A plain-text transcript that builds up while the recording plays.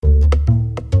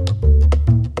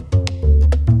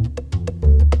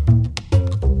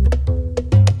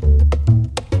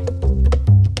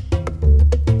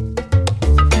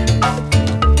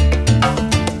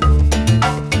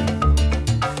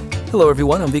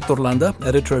everyone. I'm Victor Landa,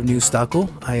 editor of News Taco.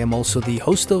 I am also the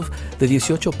host of the 18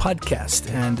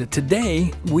 podcast. And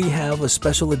today we have a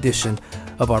special edition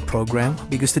of our program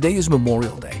because today is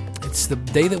Memorial Day. It's the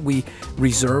day that we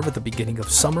reserve at the beginning of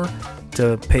summer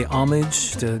to pay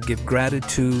homage, to give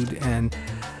gratitude, and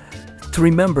to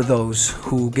remember those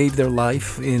who gave their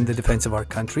life in the defense of our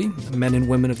country, men and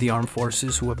women of the armed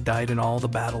forces who have died in all the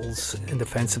battles in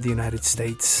defense of the United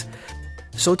States.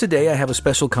 So today I have a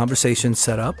special conversation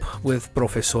set up with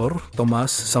Professor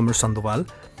Tomas Summers Sandoval.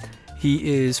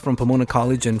 He is from Pomona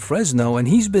College in Fresno, and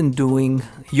he's been doing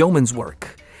yeoman's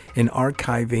work in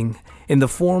archiving in the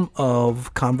form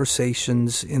of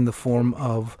conversations, in the form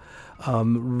of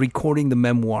recording the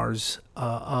memoirs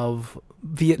of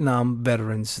Vietnam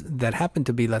veterans that happen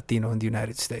to be Latino in the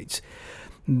United States.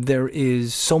 There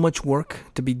is so much work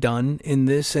to be done in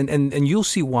this, and you'll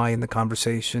see why in the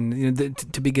conversation. You know,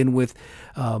 to begin with,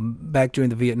 back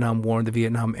during the Vietnam War, in the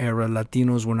Vietnam era,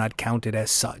 Latinos were not counted as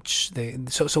such.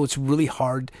 So it's really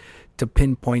hard to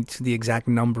pinpoint the exact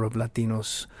number of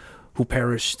Latinos who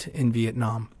perished in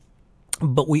Vietnam.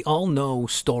 But we all know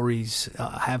stories,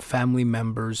 have family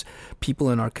members, people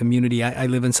in our community. I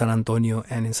live in San Antonio,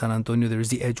 and in San Antonio there is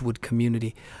the Edgewood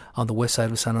community on the west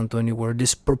side of San Antonio where a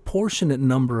disproportionate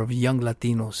number of young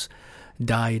Latinos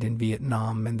died in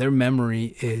Vietnam, and their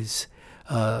memory is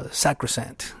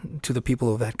sacrosanct to the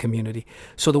people of that community.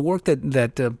 So the work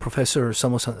that Professor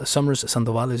Summers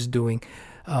Sandoval is doing,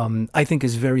 I think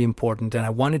is very important, and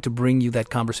I wanted to bring you that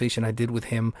conversation I did with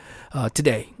him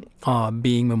today,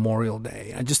 being Memorial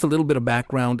Day. Just a little bit of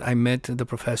background: I met the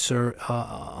professor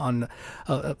I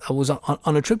was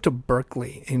on a trip to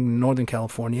Berkeley in Northern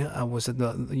California. I was at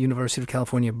the University of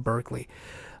California, Berkeley,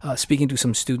 speaking to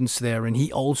some students there, and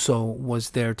he also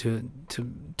was there to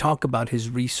talk about his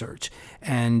research.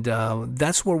 And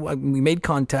that's where we made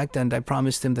contact, and I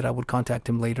promised him that I would contact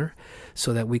him later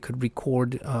so that we could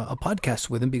record a podcast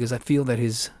with him, because I feel that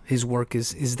his work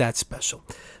is that special.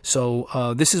 So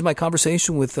this is my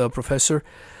conversation with Professor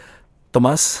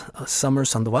Tomas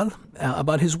Summers Sandoval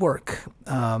about his work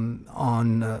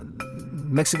on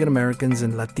Mexican Americans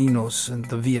and Latinos and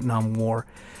the Vietnam War.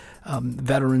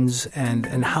 Veterans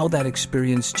and how that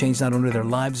experience changed not only their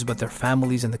lives but their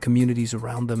families and the communities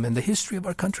around them and the history of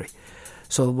our country.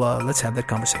 So let's have that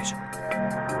conversation.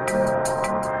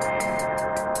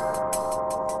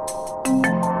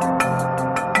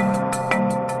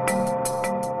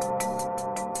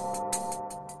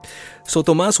 So,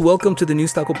 Tomas, welcome to the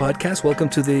News Taco podcast. Welcome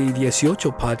to the 18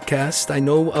 podcast. I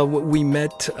know we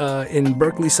met in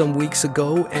Berkeley some weeks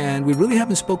ago, and we really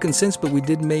haven't spoken since, but we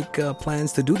did make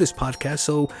plans to do this podcast.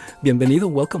 So, bienvenido,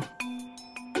 welcome.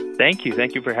 Thank you.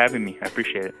 Thank you for having me. I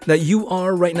appreciate it. Now, you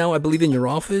are right now, I believe, in your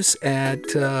office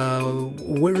at,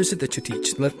 where is it that you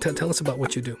teach? Tell us about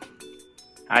what you do.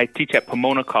 I teach at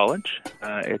Pomona College.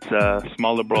 It's a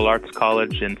small liberal arts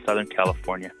college in Southern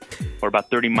California. We're about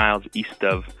 30 miles east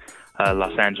of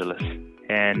Los Angeles,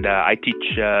 and I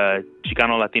teach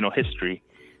Chicano Latino history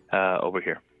over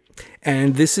here.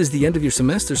 And this is the end of your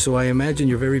semester, so I imagine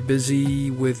you're very busy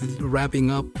with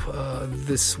wrapping up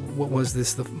this. What was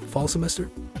this? The fall semester?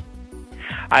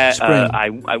 I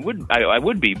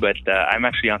would be, but I'm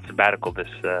actually on sabbatical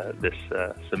this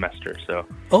semester. So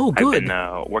oh, good.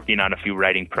 I've been working on a few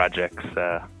writing projects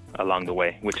along the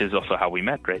way, which is also how we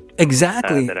met, right?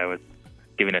 Exactly. That I was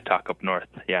giving a talk up north.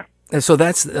 Yeah. And so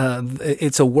that's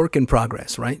it's a work in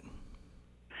progress, right?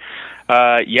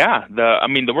 Yeah.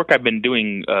 The work I've been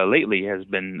doing lately has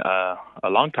been a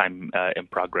long time in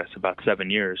progress, about 7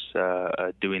 years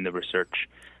doing the research.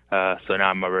 So now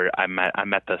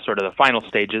I'm at the sort of the final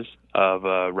stages of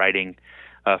writing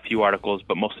a few articles,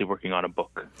 but mostly working on a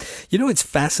book. You know, it's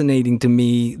fascinating to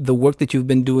me, the work that you've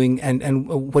been doing, and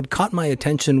what caught my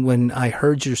attention when I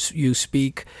heard you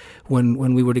speak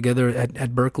when we were together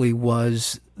at Berkeley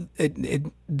was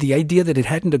the idea that it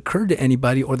hadn't occurred to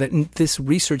anybody, or that this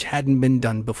research hadn't been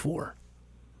done before.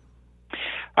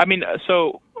 I mean,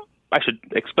 so I should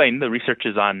explain. The research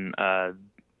is on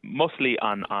mostly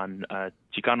on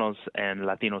Chicanos and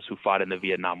Latinos who fought in the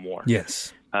Vietnam War.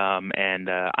 Yes. And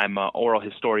I'm an oral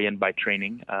historian by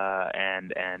training,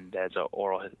 and as an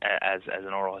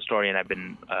oral historian, I've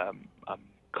been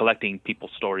collecting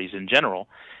people's stories in general,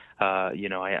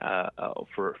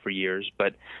 for years.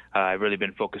 But I've really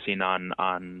been focusing on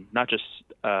not just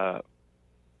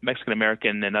Mexican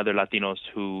American and other Latinos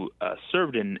who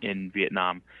served in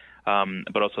Vietnam,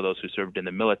 but also those who served in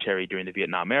the military during the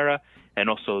Vietnam era, and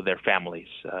also their families,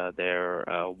 their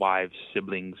wives,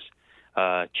 siblings,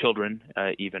 children,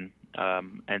 even.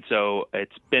 And so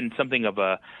it's been something of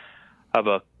a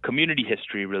community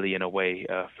history, really, in a way,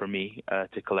 for me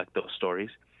to collect those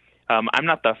stories. I'm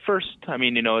not the first. I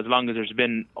mean, as long as there's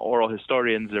been oral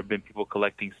historians, there have been people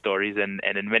collecting stories, and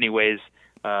in many ways,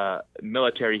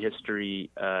 military history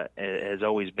has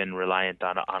always been reliant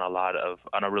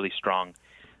on a really strong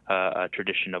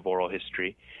tradition of oral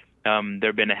history. There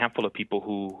have been a handful of people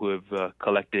who have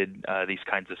collected these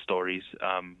kinds of stories,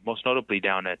 most notably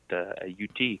down at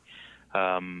UT.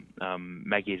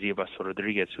 Maggie Zivas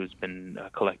Rodriguez, who's been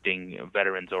collecting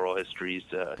veterans' oral histories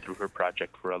through her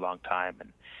project for a long time,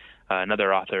 and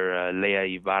another author,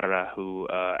 Lea Ibarra, who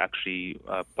actually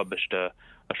published a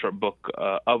short book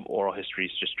of oral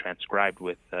histories just transcribed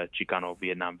with Chicano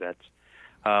Vietnam vets.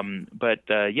 But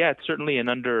it's certainly an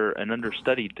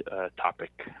understudied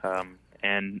topic.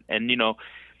 And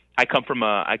I come from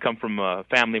a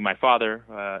family. My father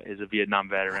is a Vietnam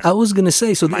veteran. I was going to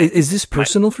say, so is this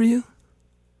personal for you?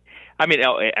 I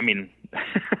mean,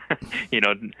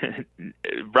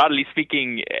 broadly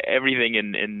speaking, everything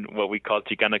in what we call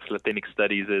Chicanx Latinx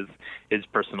studies is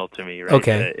personal to me, right?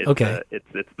 Okay. It's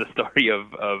the story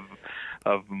of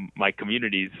my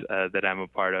communities that I'm a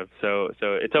part of. So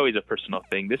it's always a personal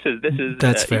thing. This is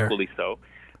That's fair. Equally so.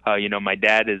 My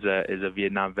dad is a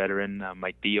Vietnam veteran.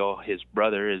 My tío, his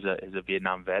brother, is a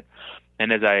Vietnam vet.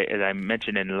 And as I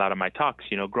mentioned in a lot of my talks,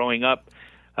 growing up,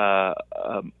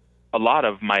 a lot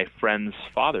of my friends'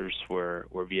 fathers were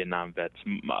Vietnam vets.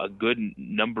 A good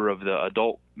number of the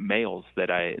adult males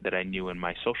that I knew in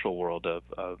my social world of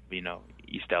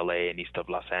East LA and east of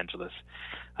Los Angeles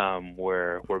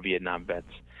were Vietnam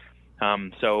vets.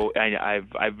 So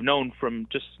I've known from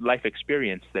just life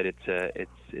experience that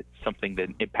it's something that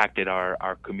impacted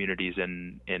our communities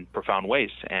in profound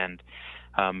ways. And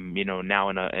now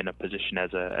in a position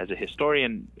as a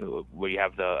historian where you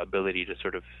have the ability to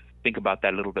sort of think about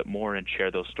that a little bit more and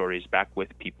share those stories back with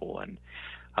people, and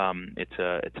it's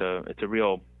a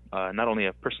real not only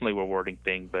a personally rewarding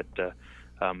thing, but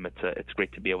it's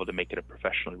great to be able to make it a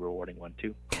professionally rewarding one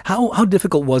too. How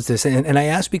difficult was this? And I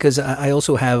ask because I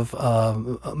also have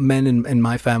men in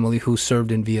my family who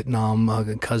served in Vietnam,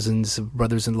 cousins,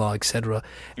 brothers-in-law, etc.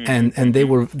 And they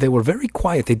were very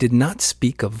quiet. They did not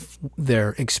speak of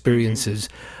their experiences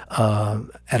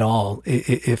at all,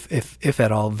 if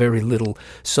at all, very little.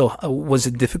 So was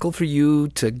it difficult for you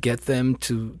to get them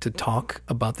to talk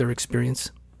about their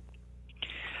experience?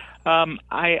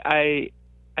 I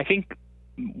think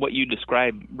what you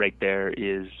describe right there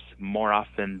is more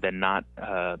often than not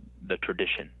the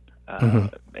tradition,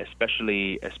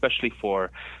 especially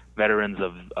for veterans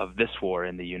of this war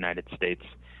in the United States,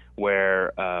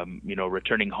 where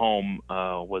returning home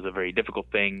was a very difficult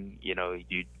thing. You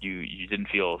didn't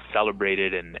feel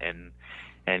celebrated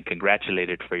and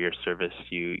congratulated for your service.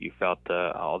 You felt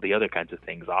all the other kinds of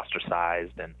things,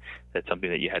 ostracized, and that's something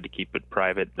that you had to keep it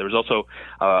private. There was also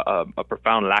a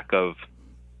profound lack of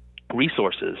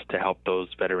resources to help those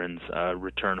veterans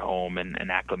return home and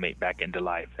acclimate back into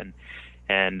life,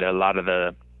 and a lot of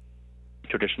the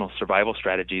traditional survival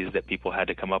strategies that people had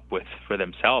to come up with for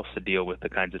themselves to deal with the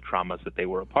kinds of traumas that they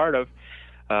were a part of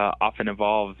often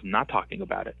involved not talking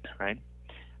about it, right?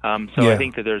 I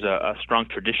think that there's a strong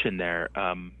tradition there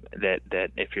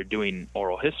that if you're doing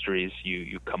oral histories,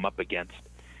 you come up against.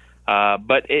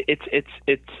 But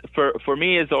it's for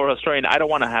me as the oral historian, I don't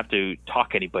want to have to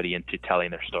talk anybody into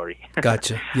telling their story.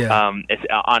 Gotcha. Yeah. It's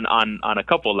on a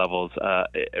couple levels,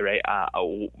 right?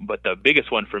 But the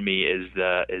biggest one for me is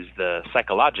the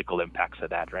psychological impacts of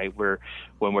that, right?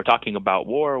 When we're talking about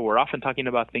war, we're often talking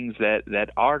about things that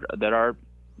are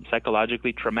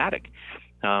psychologically traumatic.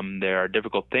 There are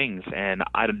difficult things, and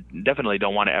I definitely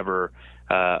don't want to ever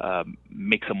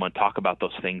make someone talk about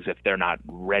those things if they're not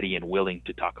ready and willing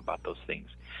to talk about those things.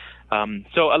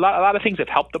 So a lot of things have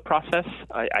helped the process.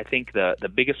 I think the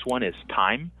biggest one is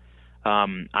time.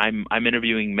 I'm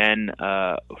interviewing men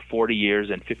 40 years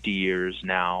and 50 years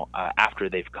now after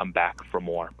they've come back from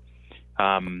war.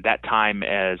 That time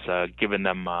has given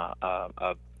them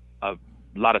a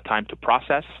lot of time to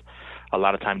process, a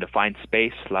lot of time to find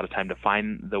space, a lot of time to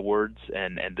find the words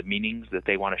and the meanings that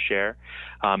they want to share.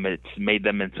 It's made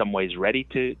them in some ways ready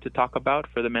to talk about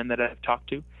for the men that I've talked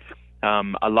to.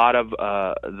 A lot of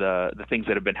the things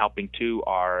that have been helping too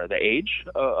are the age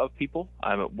of people.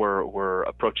 We're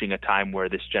approaching a time where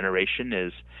this generation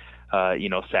is,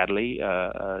 sadly,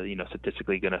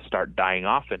 statistically going to start dying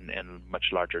off in much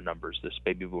larger numbers, this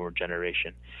baby boomer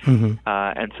generation.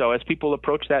 And so as people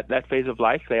approach that phase of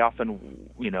life, they often,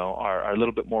 are a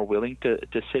little bit more willing to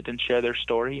sit and share their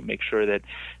story, make sure that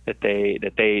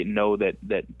they know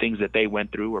that things that they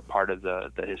went through were part of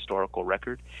the historical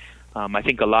record. I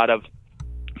think a lot of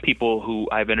people who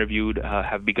I've interviewed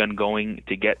have begun going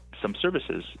to get some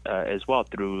services as well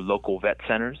through local vet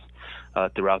centers.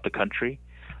 throughout the country.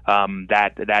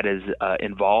 That is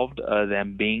involved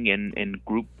them being in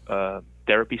group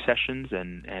therapy sessions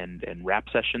and rap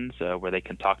sessions where they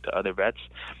can talk to other vets.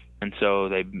 And so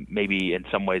they maybe in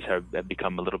some ways have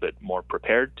become a little bit more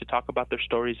prepared to talk about their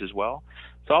stories as well.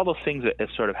 So all those things have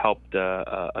sort of helped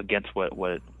against what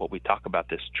we talk about,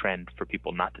 this trend for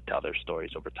people not to tell their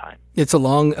stories over time. It's a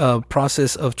long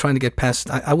process of trying to get past,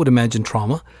 I would imagine,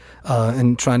 trauma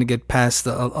and trying to get past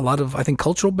a lot of, I think,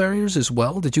 cultural barriers as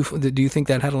well. Do you think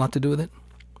that had a lot to do with it?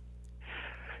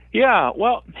 Yeah,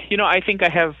 well, I think I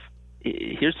have.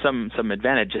 Here's some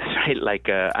advantages, right? Like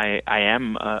I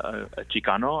am a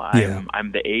Chicano.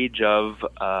 I'm the age of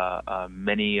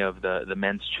many of the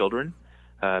men's children,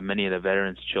 many of the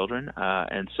veterans' children,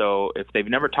 and so if they've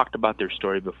never talked about their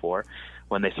story before,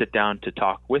 when they sit down to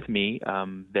talk with me,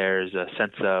 there's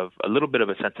a little bit of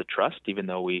a sense of trust, even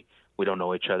though we don't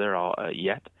know each other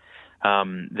yet.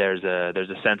 There's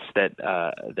a sense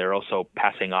that they're also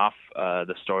passing off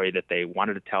the story that they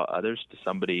wanted to tell others to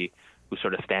somebody who's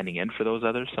sort of standing in for those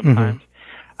others sometimes.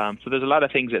 So there's a lot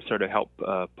of things that sort of help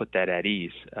put that at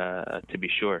ease, to be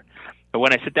sure. But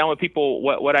when I sit down with people,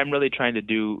 what I'm really trying to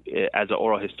do as an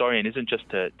oral historian isn't just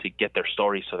to get their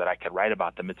stories so that I can write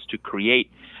about them. It's to create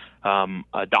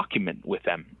a document with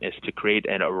them. It's to create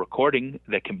a recording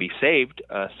that can be saved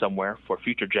somewhere for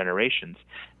future generations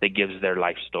that gives their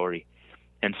life story.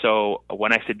 And so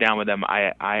when I sit down with them,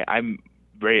 I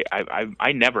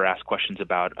never ask questions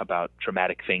about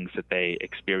traumatic things that they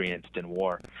experienced in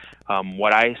war.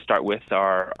 What I start with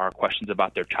are questions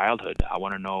about their childhood. I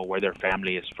want to know where their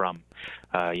family is from,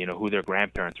 who their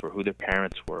grandparents were, who their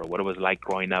parents were, what it was like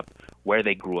growing up, where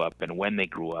they grew up and when they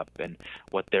grew up, and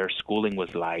what their schooling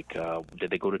was like. Did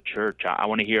they go to church? I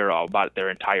want to hear all about their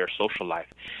entire social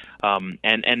life.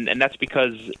 And that's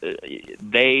because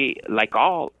they, like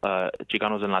all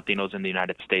Chicanos and Latinos in the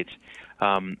United States,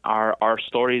 our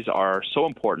stories are so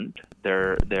important.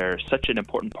 They're such an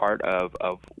important part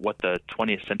of what the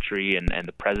 20th century and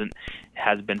the present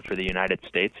has been for the United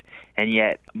States. And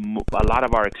yet a lot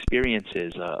of our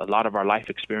experiences, a lot of our life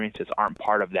experiences aren't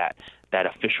part of that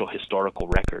official historical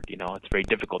record. It's very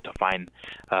difficult to find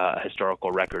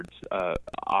historical records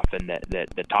often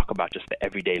that talk about just the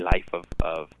everyday life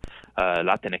of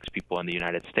Latinx people in the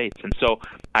United States. And so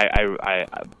I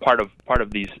part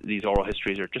of these oral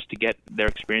histories are just to get their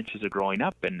experiences of growing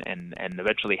up and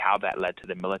eventually how that led to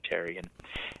the military.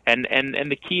 And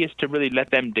the key is to really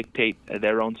let them dictate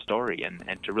their own story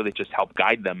and to really just help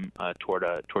guide them toward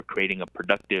creating a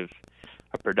productive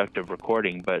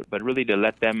recording, but really to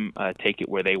let them take it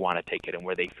where they want to take it and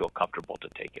where they feel comfortable to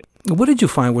take it. What did you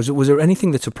find? Was there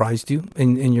anything that surprised you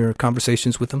in your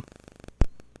conversations with them?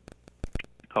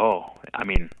 Oh, I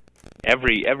mean,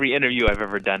 every interview I've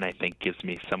ever done, I think, gives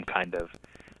me some kind of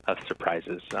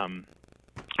surprises.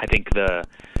 I think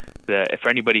for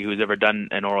anybody who's ever done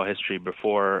an oral history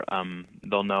before,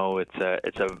 they'll know it's a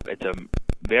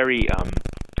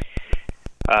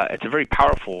very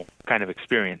powerful kind of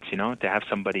experience, to have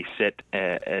somebody sit,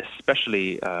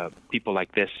 especially people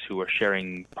like this who are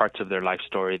sharing parts of their life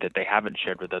story that they haven't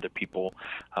shared with other people,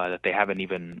 that they haven't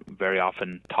even very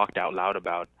often talked out loud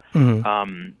about,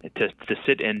 to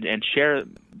sit and share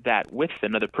that with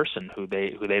another person who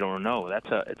they don't know.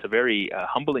 It's a very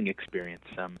humbling experience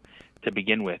to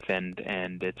begin with, and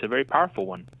it's a very powerful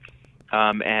one.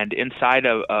 And inside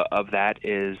of that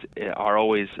are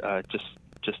always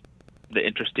just the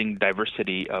interesting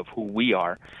diversity of who we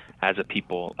are as a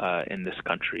people in this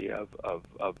country, of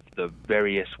the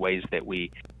various ways that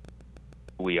we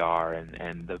are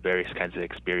and the various kinds of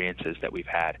experiences that we've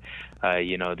had.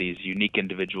 These unique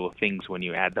individual things, when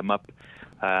you add them up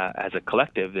as a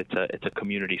collective, it's a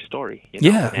community story.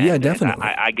 Yeah, definitely.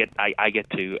 And I get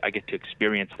to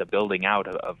experience the building out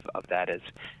of that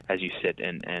as you sit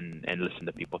and listen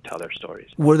to people tell their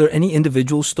stories. Were there any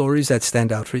individual stories that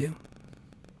stand out for you?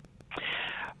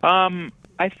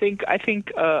 I think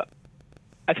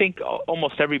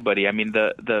almost everybody. I mean,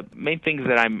 the main things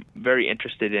that I'm very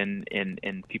interested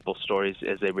in people's stories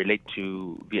as they relate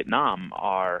to Vietnam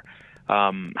are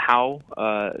how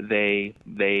they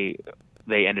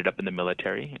ended up in the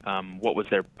military. What was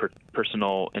their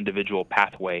personal individual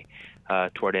pathway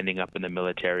toward ending up in the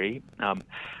military?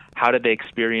 How did they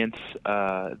experience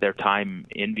their time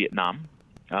in Vietnam?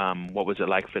 What was it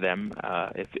like for them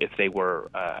if they were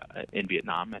in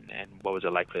Vietnam, and what was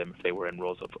it like for them if they were in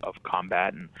roles of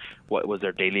combat, and what was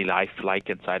their daily life like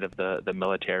inside of the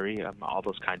military, all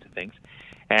those kinds of things.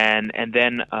 And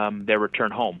then their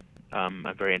return home. I'm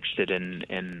very interested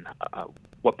in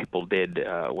what people did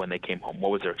when they came home.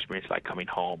 What was their experience like coming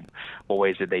home? What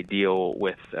ways did they deal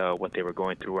with what they were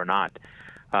going through or not?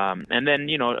 And then,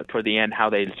 toward the end, how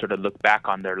they sort of look back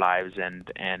on their lives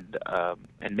and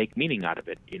make meaning out of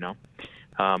it.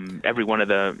 Every one of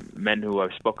the men who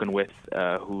I've spoken with,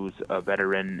 who's a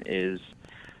veteran, is,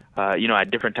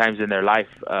 at different times in their life,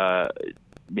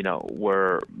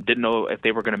 didn't know if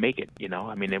they were going to make it.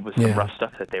 I mean, it was some rough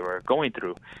stuff that they were going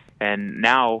through, and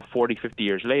now 40, 50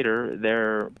 years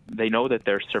later, they know that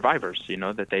they're survivors.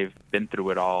 That they've been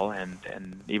through it all, and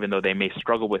even though they may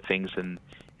struggle with things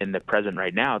in the present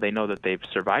right now, they know that they've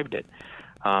survived it.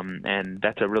 And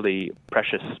that's a really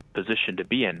precious position to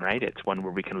be in, right? It's one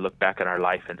where we can look back at our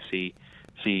life and see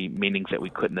meanings that we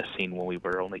couldn't have seen when we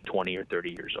were only 20 or 30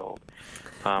 years old.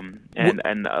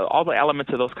 And all the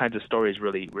elements of those kinds of stories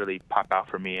really, really pop out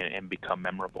for me and become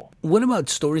memorable. What about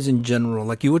stories in general?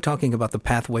 Like you were talking about the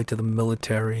pathway to the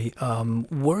military.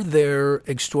 Were there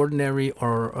extraordinary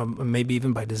or maybe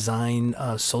even by design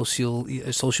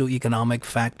socioeconomic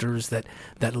factors that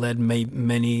led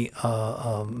many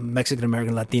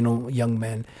Mexican-American Latino young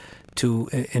men to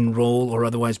enroll or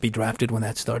otherwise be drafted when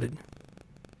that started?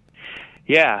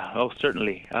 Yeah,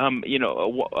 certainly. A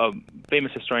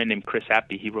famous historian named Chris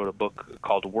Appy, he wrote a book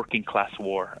called Working Class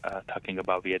War, talking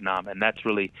about Vietnam, and that's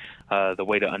really the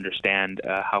way to understand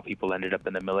how people ended up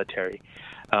in the military.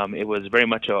 It was very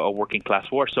much a working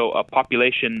class war, so a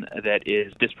population that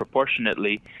is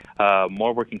disproportionately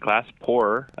more working class,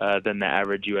 poorer than the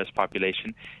average U.S.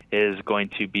 population, is going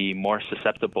to be more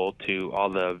susceptible to all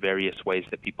the various ways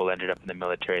that people ended up in the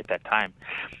military at that time.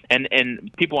 And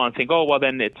people want to think, oh, well,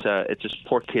 then it's just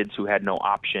poor kids who had no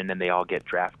option and they all get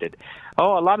drafted.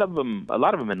 Oh, a lot of them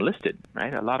enlisted,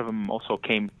 right? A lot of them also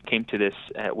came to this,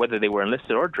 whether they were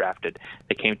enlisted or drafted,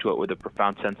 they came to it with a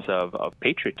profound sense of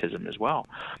patriotism as well.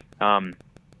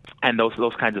 And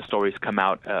those kinds of stories come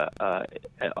out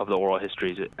of the oral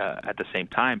histories at the same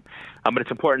time. But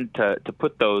it's important to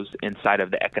put those inside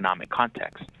of the economic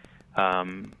context.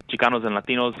 Chicanos and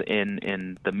Latinos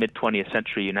in the mid-20th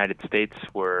century United States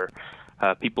were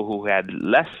people who had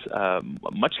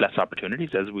much less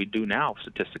opportunities, as we do now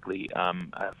statistically,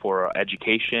 for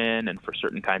education and for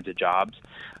certain kinds of jobs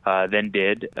than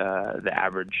did the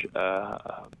average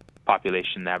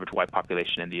population, the average white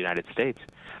population in the United States.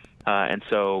 And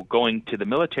so going to the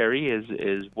military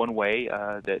is one way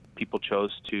that people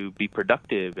chose to be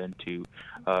productive and to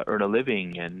earn a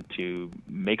living and to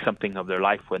make something of their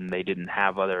life when they didn't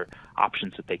have other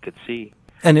options that they could see.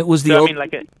 And it was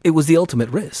it was the ultimate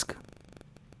risk.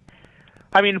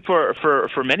 I mean,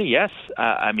 for many, yes.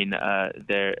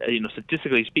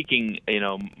 Statistically speaking,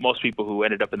 most people who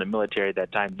ended up in the military at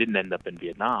that time didn't end up in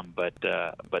Vietnam, but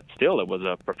still, it was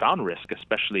a profound risk,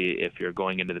 especially if you're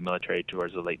going into the military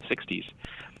towards the late 60s.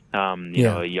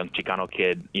 A young Chicano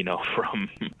kid, from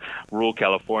rural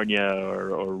California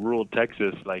or rural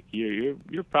Texas, like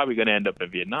you're probably going to end up in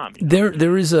Vietnam.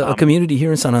 There is a community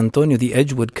here in San Antonio, the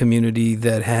Edgewood community,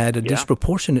 that had a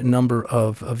disproportionate number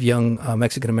of young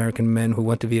Mexican American men who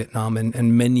went to Vietnam,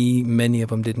 and many of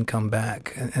them didn't come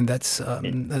back, and that's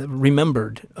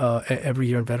remembered every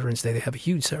year on Veterans Day. They have a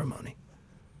huge ceremony.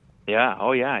 Yeah,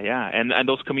 and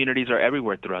those communities are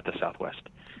everywhere throughout the Southwest.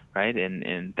 Right,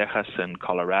 in Texas and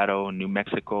Colorado, New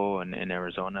Mexico, and in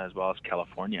Arizona, as well as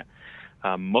California.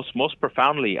 Most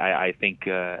profoundly, I think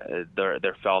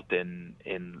they're felt in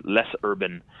less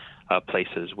urban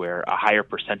places where a higher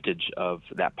percentage of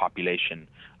that population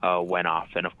went off,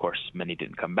 and of course, many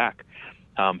didn't come back.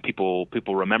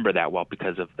 People remember that well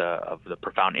because of the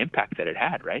profound impact that it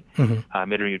had, right?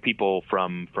 Mm-hmm. Interviewed people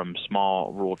from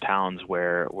small rural towns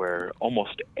where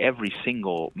almost every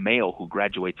single male who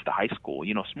graduates to high school,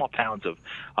 small towns of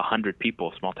 100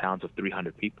 people, small towns of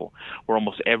 300 people, where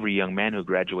almost every young man who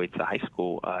graduates to high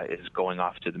school is going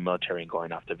off to the military and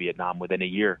going off to Vietnam within a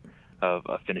year of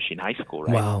finishing high school,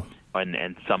 right? Wow.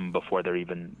 And some before they're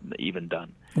even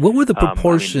done. What were the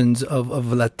proportions of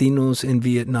Latinos in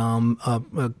Vietnam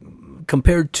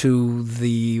compared to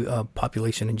the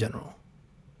population in general?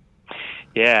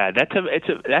 Yeah,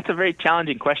 that's a very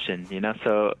challenging question.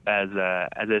 So as a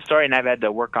historian, I've had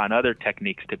to work on other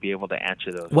techniques to be able to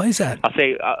answer those. Why is that? I'll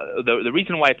say the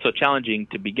reason why it's so challenging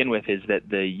to begin with is that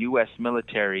the U.S.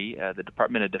 military, the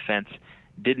Department of Defense,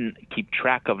 didn't keep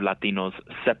track of Latinos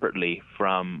separately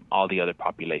from all the other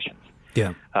populations.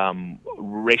 Yeah.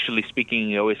 Racially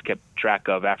speaking, they always kept track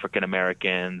of African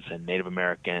Americans and Native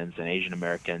Americans and Asian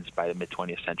Americans by the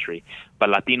mid-20th century. But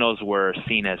Latinos were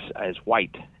seen as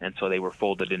white, and so they were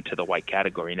folded into the white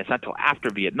category. And it's not until after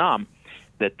Vietnam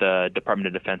that the Department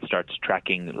of Defense starts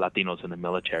tracking Latinos in the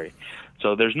military.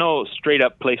 So there's no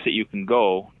straight-up place that you can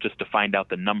go just to find out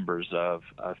the numbers of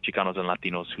Chicanos and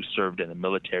Latinos who served in the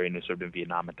military and who served in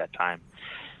Vietnam at that time.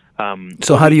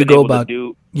 So how do you go about?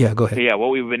 Yeah, go ahead. Yeah, what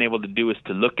we've been able to do is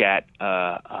to look at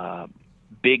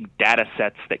big data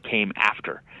sets that came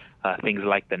after. Things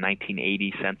like the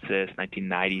 1980 census,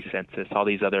 1990 census, all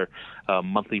these other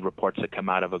monthly reports that come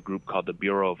out of a group called the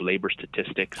Bureau of Labor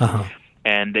Statistics,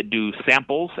 and that do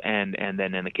samples, and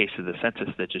then in the case of the census,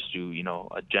 that just do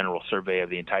a general survey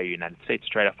of the entire United States,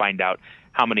 try to find out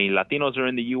how many Latinos are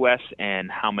in the U.S.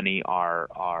 and how many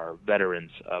are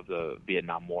veterans of the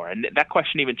Vietnam War, and that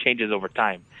question even changes over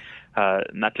time.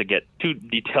 Not to get too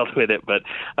detailed with it, but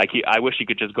I wish you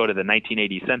could just go to the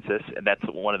 1980 census, and that's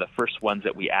one of the first ones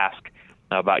that we ask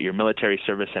about your military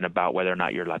service and about whether or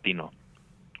not you're Latino.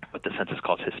 What the census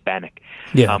calls Hispanic.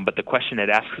 Yeah. But the question it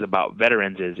asks about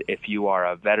veterans is if you are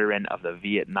a veteran of the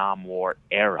Vietnam War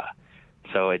era.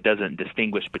 So it doesn't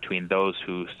distinguish between those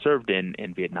who served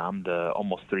in Vietnam, the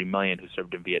almost 3 million who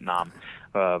served in Vietnam,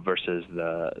 versus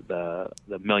the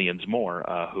millions more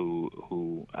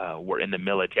who were in the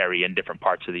military in different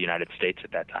parts of the United States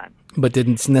at that time. But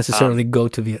didn't necessarily go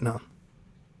to Vietnam.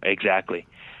 Exactly.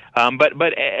 But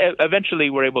eventually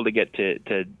we're able to get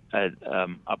to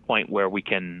a point where we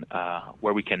can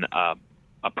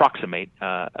approximate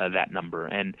that number,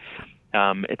 and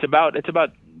it's about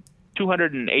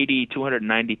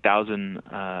 290,000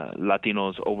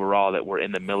 Latinos overall that were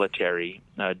in the military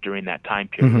during that time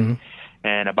period,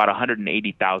 and about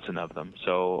 180,000 of them,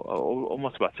 so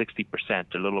almost about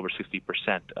 60%, a little over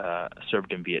 60%,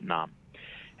 served in Vietnam.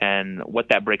 And what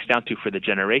that breaks down to for the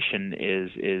generation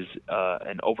is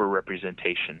an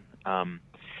overrepresentation.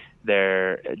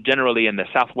 There, generally in the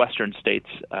southwestern states,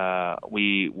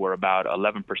 we were about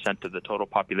 11% of the total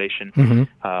population.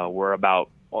 We're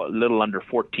about a little under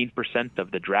 14%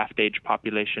 of the draft age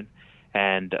population,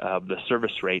 and the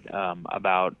service rate,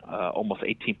 about almost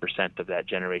 18% of that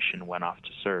generation went off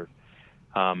to serve.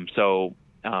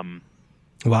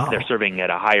 Wow. They're serving at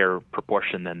a higher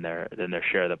proportion than their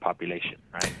share of the population,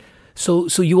 right? So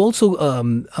you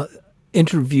also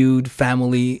interviewed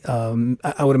family,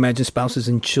 I would imagine spouses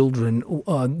and children.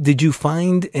 Did you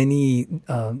find any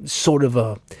sort of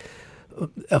a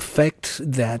effect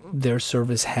that their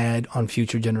service had on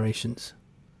future generations?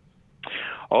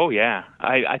 Oh yeah,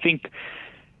 I think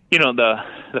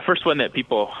the first one that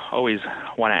people always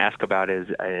want to ask about is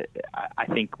I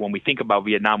think when we think about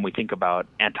Vietnam, we think about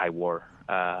anti-war.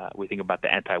 We think about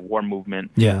the anti-war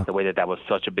movement, the way that was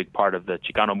such a big part of the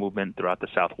Chicano movement throughout the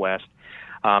Southwest.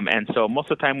 And so most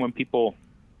of the time when people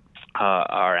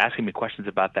are asking me questions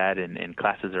about that in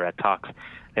classes or at talks,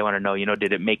 they want to know,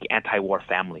 did it make anti-war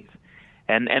families?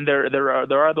 And there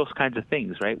are those kinds of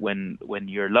things, right? When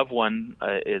your loved one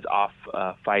is off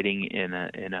fighting in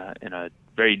a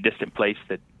very distant place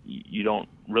that you don't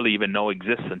really even know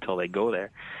exists until they go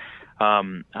there.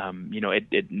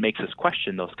 It makes us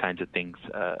question those kinds of things,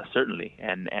 certainly.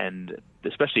 And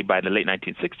especially by the late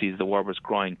 1960s, the war was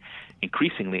growing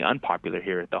increasingly unpopular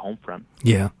here at the home front.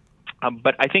 Yeah.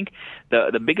 But I think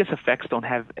the biggest effects don't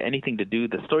have anything to do.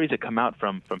 The stories that come out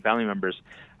from family members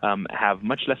have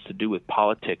much less to do with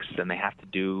politics than they have to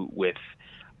do with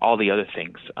all the other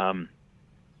things. And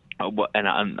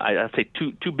I'd say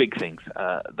two big things.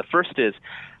 The first is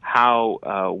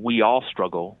how we all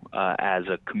struggle as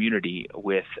a community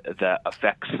with the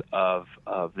effects of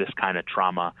this kind of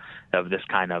trauma, of this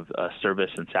kind of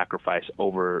service and sacrifice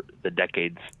over the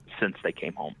decades since they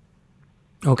came home.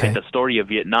 Okay. And the story of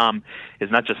Vietnam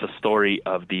is not just a story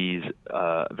of these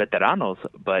veteranos,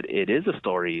 but it is a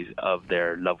story of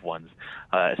their loved ones,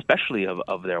 especially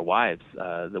of their wives.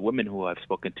 The women who I've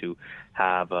spoken to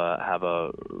have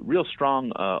a real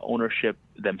strong ownership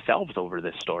themselves over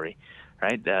this story,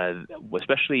 right?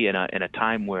 Especially in a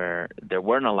time where there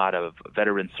weren't a lot of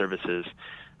veteran services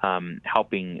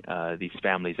helping these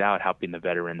families out, helping the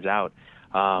veterans out.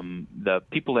 The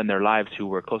people in their lives who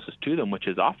were closest to them, which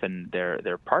is often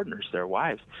their partners, their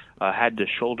wives, had to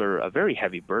shoulder a very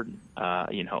heavy burden,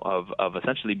 of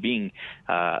essentially being,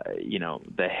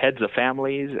 the heads of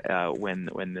families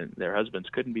when their husbands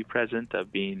couldn't be present,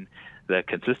 of being the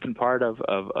consistent part of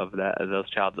those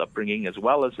child's upbringing, as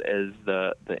well as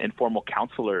the informal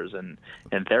counselors and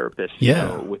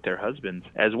therapists, with their husbands,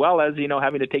 as well as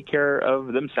having to take care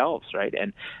of themselves, right?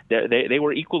 And they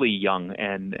were equally young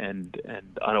and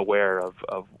unaware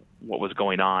of what was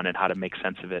going on and how to make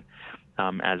sense of it,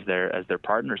 as their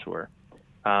partners were.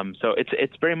 So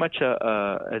it's very much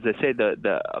as I say,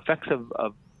 the effects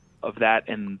of that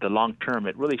in the long term,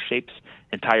 it really shapes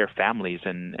entire families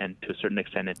and to a certain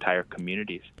extent entire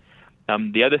communities.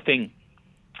 The other thing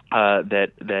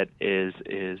that is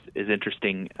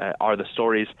interesting are the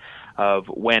stories of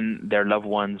when their loved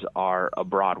ones are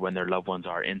abroad, when their loved ones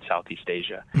are in Southeast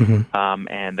Asia,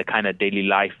 and the kind of daily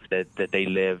life that they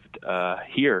lived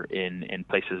here in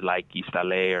places like East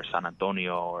LA or San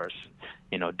Antonio or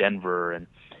Denver,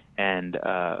 and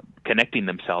connecting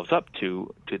themselves up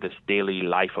to this daily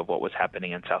life of what was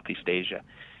happening in Southeast Asia.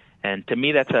 And to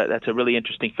me, that's a really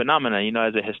interesting phenomenon.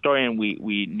 As a historian,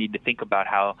 we need to think about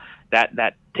how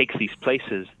that takes these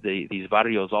places, these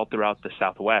barrios all throughout the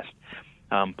Southwest,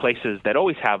 places that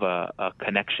always have a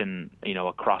connection,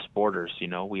 across borders.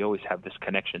 We always have this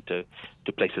connection to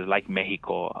places like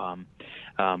Mexico,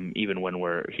 even when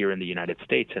we're here in the United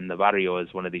States. And the barrio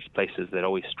is one of these places that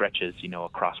always stretches,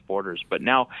 across borders. But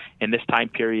now, in this time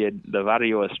period, the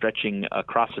barrio is stretching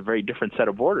across a very different set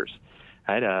of borders.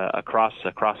 Right, across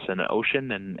an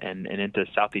ocean and into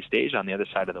Southeast Asia on the other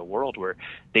side of the world, where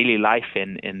daily life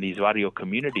in these barrio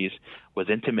communities was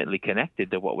intimately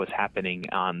connected to what was happening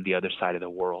on the other side of the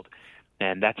world.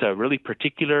 And that's a really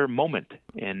particular moment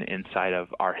inside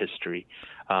of our history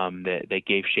that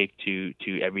gave shape to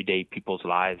everyday people's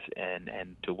lives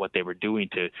and to what they were doing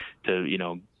to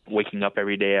waking up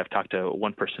every day. I've talked to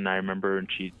one person I remember, and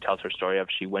she tells her story of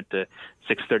she went to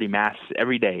 6:30 mass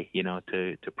every day,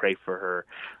 to pray for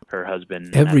her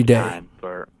husband every day. Time,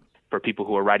 for people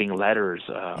who are writing letters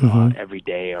every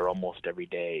day or almost every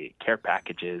day, care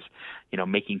packages,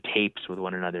 making tapes with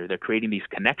one another. They're creating these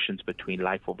connections between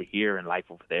life over here and life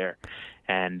over there,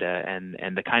 and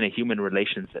the kind of human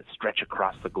relations that stretch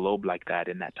across the globe like that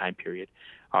in that time period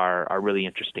are really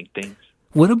interesting things.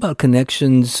 What about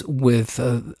connections with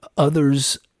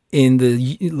others in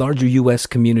the larger U.S.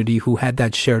 community who had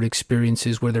that shared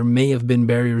experiences where there may have been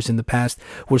barriers in the past?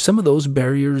 Were some of those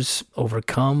barriers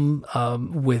overcome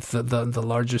with the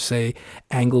larger, say,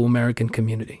 Anglo-American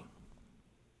community?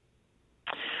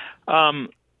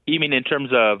 You mean in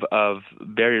terms of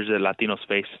barriers that Latinos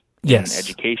face? Yes. In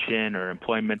education or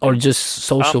employment? Or just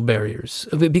social barriers?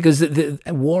 Because the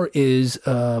war is,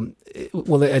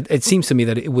 it seems to me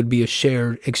that it would be a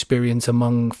shared experience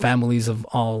among families of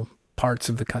all parts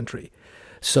of the country.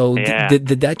 So did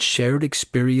that shared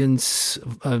experience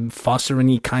foster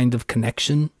any kind of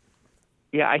connection?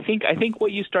 Yeah, I think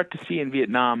what you start to see in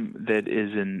Vietnam that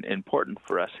is important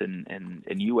for us in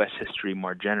U.S. history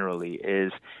more generally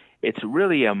is it's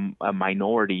really a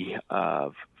minority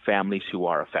of families who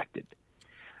are affected.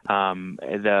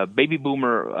 The baby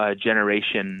boomer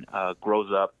generation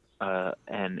grows up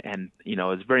and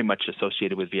is very much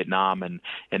associated with Vietnam, and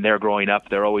they're growing up.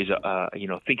 They're always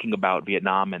thinking about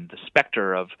Vietnam, and the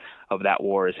specter of that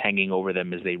war is hanging over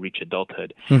them as they reach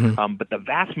adulthood. But the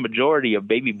vast majority of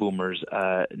baby boomers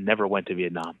never went to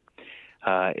Vietnam.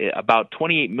 About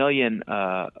 28 million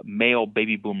male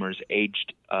baby boomers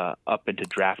aged up into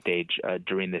draft age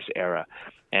during this era.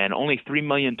 And only 3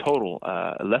 million total,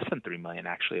 less than 3 million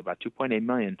actually, about 2.8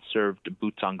 million served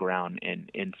boots on ground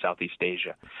in Southeast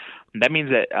Asia. And that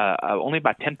means that only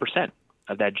about 10%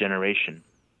 of that generation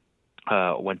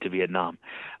went to Vietnam.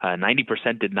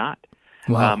 90% did not.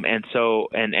 Wow. And so,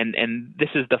 and this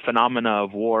is the phenomena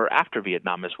of war after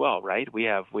Vietnam as well, right? We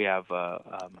have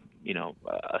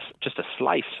just a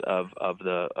slice of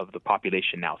the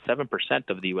population now, 7%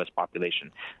 of the U.S.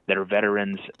 population that are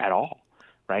veterans at all.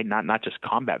 Right, not just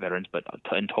combat veterans, but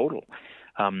in total,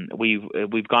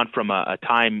 we've gone from a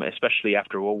time, especially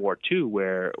after World War II,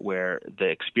 where the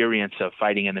experience of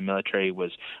fighting in the military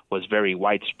was very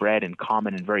widespread and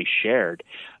common and very shared,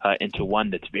 into one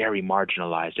that's very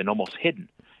marginalized and almost hidden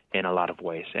in a lot of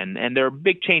ways. And there are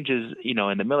big changes,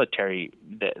 in the military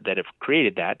that have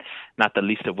created that. Not the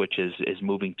least of which is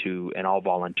moving to an all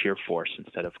volunteer force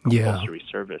instead of compulsory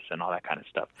service and all that kind of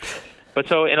stuff. But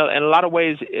so in a lot of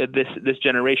ways, this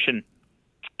generation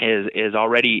is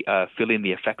already feeling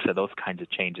the effects of those kinds of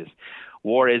changes.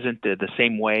 War isn't the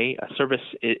same way. Service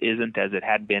isn't as it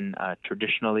had been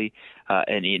traditionally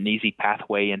an easy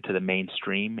pathway into the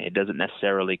mainstream. It doesn't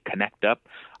necessarily connect up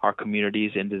our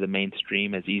communities into the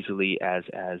mainstream as easily as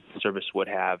service would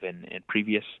have in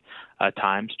previous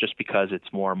times, just because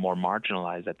it's more and more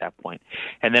marginalized at that point.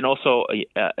 And then also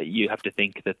you have to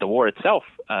think that the war itself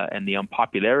and the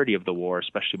unpopularity of the war,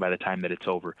 especially by the time that it's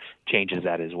over, changes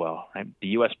that as well. Right? The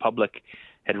U.S. public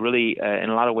had really, in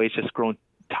a lot of ways, just grown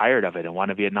tired of it and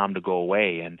wanted Vietnam to go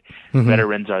away. And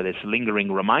veterans are this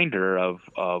lingering reminder of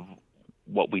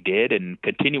what we did and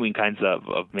continuing kinds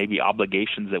of maybe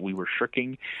obligations that we were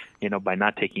shirking, by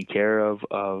not taking care of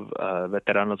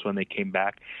veteranos when they came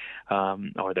back,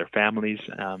 or their families.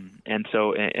 And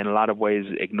so in a lot of ways,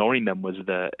 ignoring them was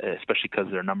especially because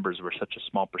their numbers were such a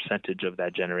small percentage of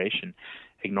that generation,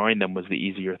 ignoring them was the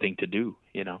easier thing to do,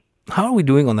 you know. How are we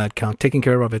doing on that count, taking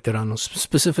care of our veteranos,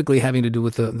 specifically having to do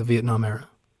with the Vietnam era?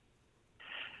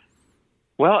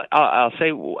 Well, I'll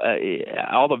say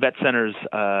all the vet centers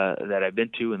that I've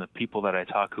been to and the people that I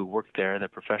talk who work there, the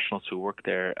professionals who work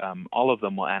there, all of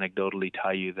them will anecdotally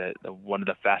tell you that one of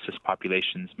the fastest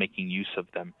populations making use of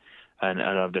them and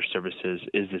of their services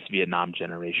is this Vietnam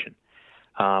generation.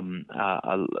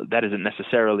 That isn't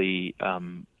necessarily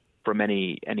from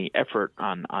any effort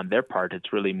on their part.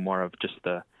 It's really more of just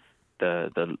the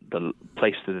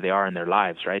place that they are in their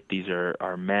lives, right? These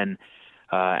are men.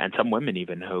 And some women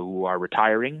even who are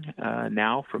retiring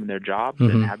now from their jobs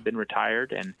and have been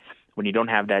retired. And when you don't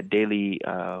have that daily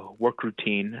work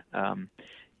routine,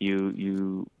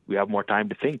 you have more time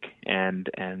to think, and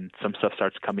some stuff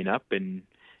starts coming up, and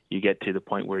you get to the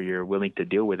point where you're willing to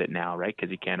deal with it now, right? Because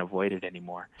you can't avoid it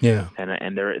anymore. Yeah.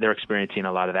 And they're experiencing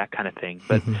a lot of that kind of thing.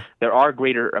 But there are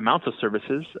greater amounts of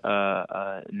services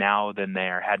now than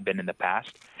there had been in the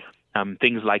past.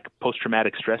 Things like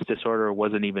post-traumatic stress disorder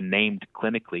wasn't even named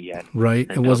clinically yet. Right,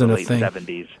 it wasn't a thing.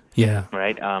 70s. Yeah.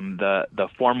 Right. The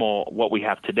formal, what we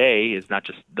have today is not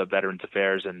just the Veterans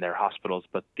Affairs and their hospitals,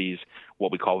 but these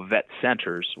what we call vet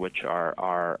centers, which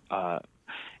are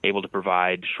able to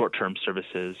provide short-term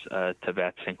services to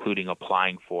vets, including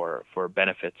applying for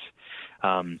benefits.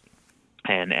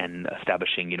 And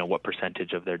establishing, what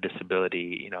percentage of their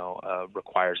disability,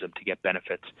 requires them to get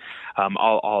benefits.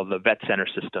 All the vet center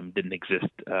system didn't exist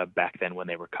back then when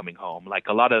they were coming home. Like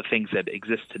a lot of the things that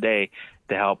exist today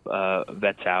to help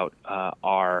vets out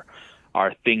are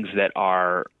things that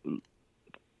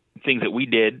we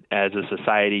did as a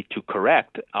society to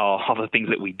correct all the things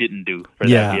that we didn't do for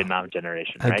that Vietnam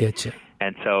generation. Right? I get you.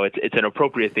 And so it's an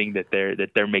appropriate thing that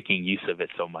they're making use of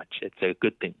it so much. It's a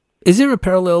good thing. Is there a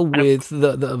parallel with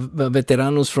the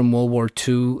veteranos from World War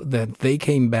II that they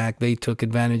came back, they took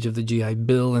advantage of the GI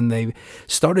Bill, and they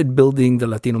started building the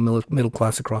Latino middle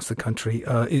class across the country?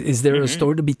 Is there a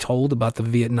story to be told about the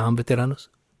Vietnam veteranos?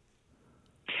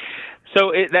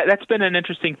 So that's been an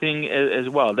interesting thing as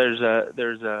well. There's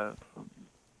a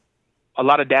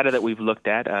lot of data that we've looked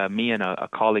at. Me and a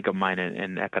colleague of mine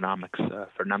in economics,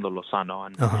 Fernando Lozano,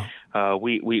 and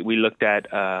we looked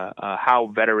at how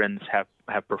veterans have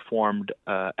performed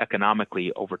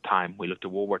economically over time. We looked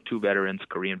at World War II veterans,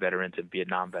 Korean veterans, and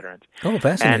Vietnam veterans. Oh,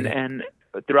 fascinating! And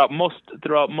throughout most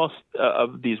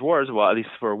of these wars, well, at least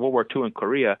for World War II and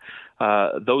Korea,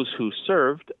 those who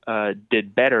served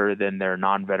did better than their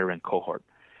non-veteran cohort,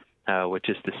 which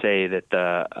is to say that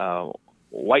the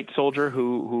white soldier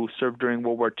who served during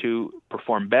World War II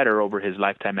performed better over his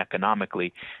lifetime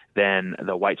economically than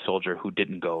the white soldier who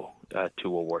didn't go to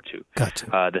World War II. Gotcha.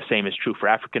 The same is true for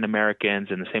African Americans,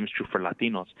 and the same is true for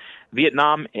Latinos.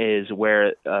 Vietnam is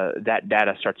where that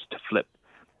data starts to flip.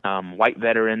 White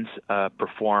veterans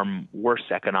perform worse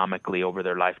economically over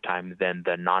their lifetime than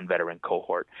the non-veteran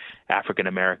cohort. African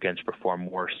Americans perform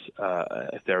worse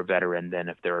if they're a veteran than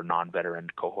if they're a non-veteran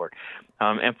cohort.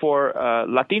 And for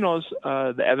Latinos,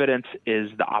 the evidence is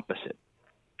the opposite.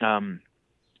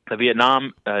 The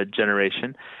Vietnam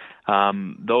generation,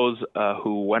 those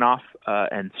who went off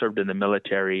and served in the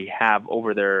military have,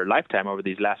 over their lifetime, over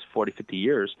these last 40, 50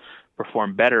 years,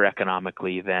 perform better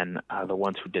economically than the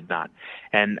ones who did not.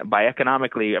 And by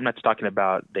economically, I'm not just talking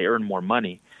about they earn more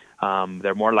money.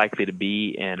 They're more likely to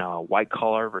be in a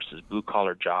white-collar versus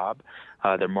blue-collar job.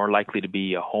 They're more likely to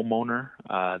be a homeowner.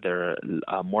 They're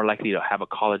more likely to have a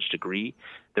college degree.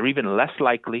 They're even less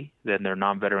likely than their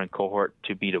non-veteran cohort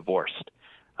to be divorced.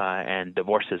 And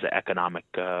divorce is an economic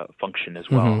function as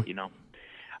well,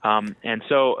 And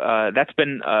so that's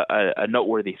been a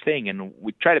noteworthy thing, and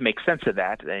we try to make sense of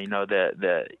that.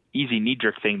 The easy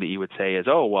knee-jerk thing that you would say is,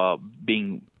 oh, well,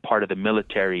 being part of the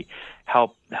military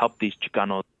help these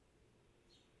Chicanos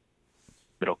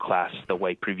middle class the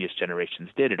way previous generations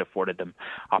did. It afforded them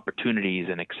opportunities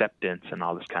and acceptance and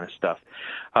all this kind of stuff.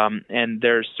 And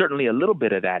there's certainly a little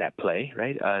bit of that at play,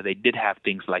 right? They did have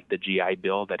things like the GI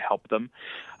Bill that helped them.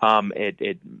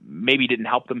 It maybe didn't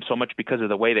help them so much because of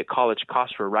the way that college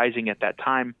costs were rising at that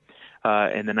time.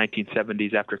 In the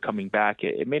 1970s after coming back,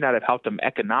 it may not have helped them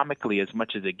economically as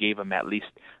much as it gave them at least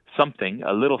something,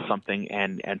 a little something,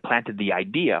 and planted the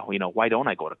idea, why don't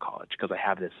I go to college? Because I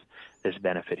have this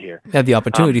benefit here. Have the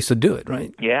opportunities to do it,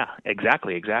 right? Yeah,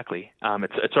 exactly.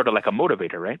 It's sort of like a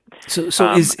motivator, right?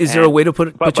 So is there a way to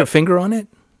put your finger on it?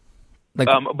 But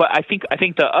I think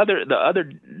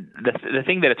the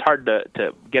thing that it's hard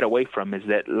to get away from is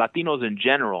that Latinos in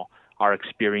general are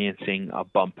experiencing a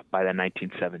bump by the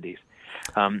 1970s.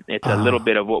 It's a little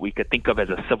bit of what we could think of as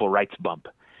a civil rights bump.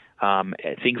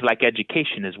 Things like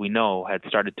education, as we know, had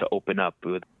started to open up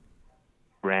with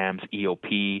programs,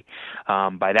 EOP.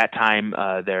 By that time,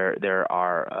 there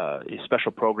are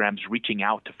special programs reaching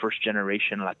out to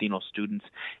first-generation Latino students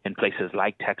in places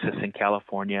like Texas and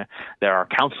California. There are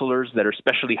counselors that are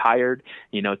specially hired,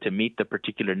 to meet the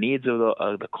particular needs of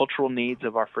the cultural needs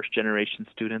of our first-generation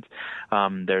students.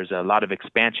 There's a lot of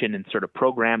expansion in sort of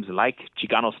programs like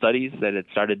Chicano Studies that had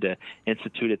started to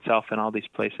institute itself in all these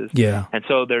places. Yeah. And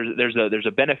so there's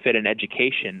a benefit in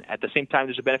education. At the same time,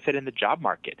 there's a benefit in the job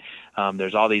market.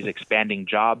 There's all these expanding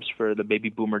jobs for the baby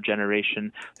boomer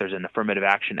generation. There's an affirmative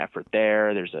action effort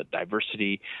there. There's a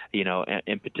diversity,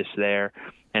 impetus there.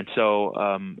 And so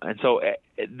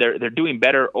they're doing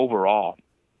better overall.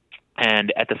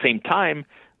 And at the same time,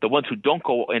 the ones who don't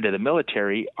go into the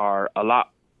military are a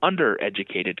lot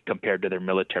undereducated compared to their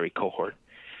military cohort.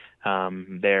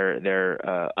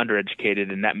 They're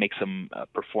undereducated, and that makes them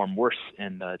perform worse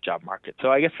in the job market.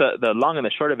 So I guess the long and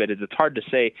the short of it is it's hard to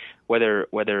say whether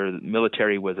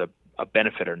military was a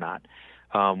benefit or not.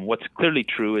 What's clearly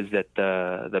true is that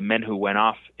the men who went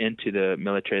off into the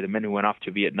military, the men who went off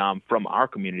to Vietnam from our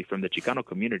community, from the Chicano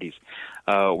communities,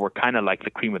 were kind of like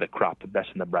the cream of the crop, the best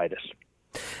and the brightest.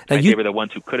 They were the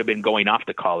ones who could have been going off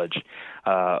to college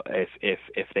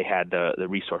if they had the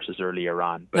resources earlier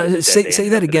on. Say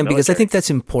that again, because I think that's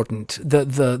important. The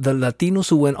Latinos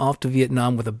who went off to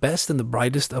Vietnam were the best and the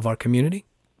brightest of our community?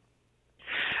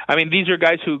 I mean, these are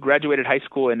guys who graduated high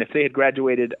school, and if they had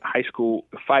graduated high school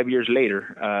 5 years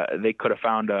later, they could have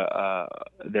found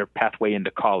their pathway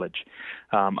into college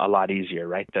a lot easier,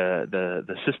 right?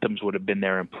 The systems would have been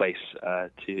there in place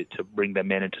to bring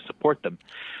them in and to support them.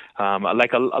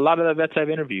 Like a lot of the vets I've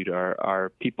interviewed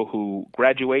are people who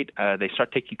graduate, they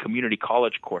start taking community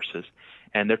college courses,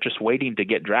 and they're just waiting to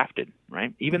get drafted,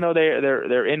 right? Even though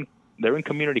they're in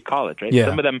community college, right? Yeah.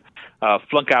 Some of them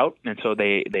flunk out, and so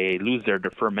they lose their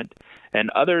deferment,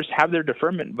 and others have their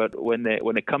deferment, but when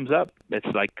it comes up, it's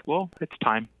like, well, it's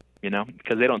time,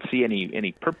 because they don't see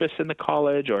any purpose in the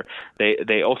college, or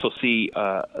they also see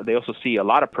a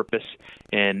lot of purpose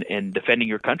in defending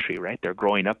your country, right? They're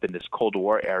growing up in this Cold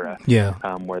War era,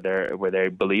 where they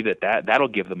believe that'll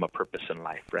give them a purpose in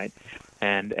life, right?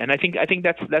 And I think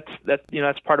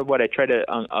that's part of what I try to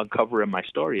uncover in my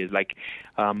story is like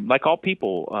all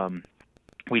people,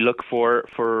 we look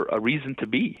for a reason to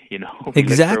be,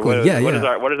 Exactly.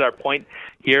 What is our point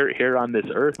here on this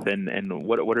earth, and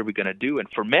what are we going to do? And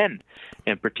for men,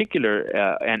 in particular,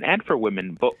 and for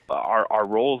women, but our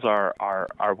roles are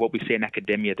what we say in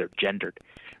academia, they're gendered,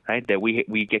 right? That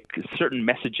we get certain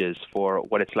messages for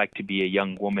what it's like to be a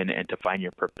young woman and to find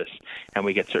your purpose, and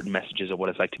we get certain messages of what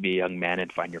it's like to be a young man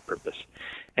and find your purpose.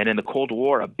 And in the Cold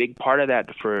War, a big part of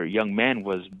that for young men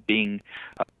was being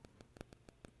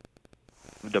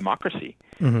democracy,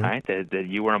 right? That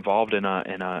you were involved in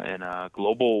a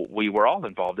global. We were all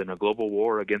involved in a global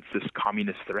war against this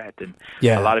communist threat, and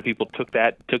a lot of people took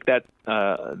that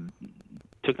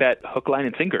hook, line,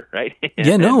 and sinker, right?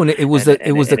 And it was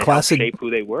the classic shape who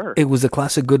they were. It was the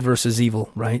classic good versus evil,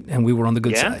 right? And we were on the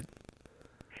good side.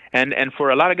 And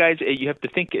for a lot of guys, you have to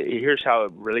think. Here's how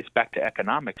it relates back to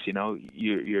economics.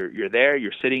 You're there.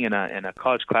 You're sitting in a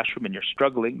college classroom, and you're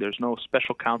struggling. There's no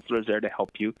special counselors there to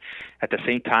help you. At the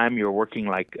same time, you're working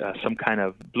like some kind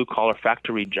of blue collar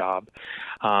factory job,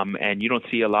 and you don't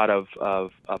see a lot of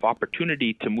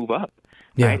opportunity to move up.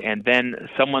 Yeah. Right? And then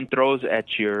someone throws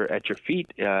at your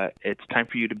feet. It's time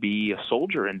for you to be a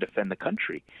soldier and defend the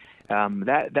country.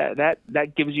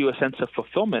 That gives you a sense of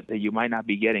fulfillment that you might not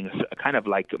be getting, a kind of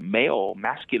like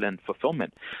masculine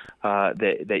fulfillment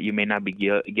that you may not be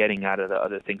getting out of the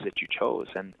other things that you chose,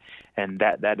 and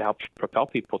that helps propel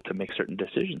people to make certain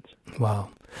decisions. Wow!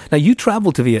 Now you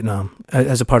traveled to Vietnam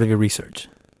as a part of your research.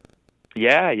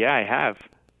 Yeah, I have.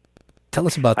 Tell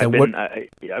us about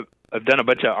that. I've done a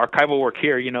bunch of archival work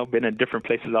here, been in different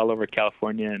places all over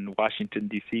California and Washington,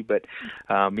 D.C., but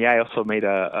I also made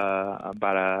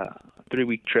about a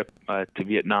 3-week trip to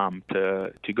Vietnam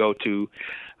to go to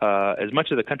as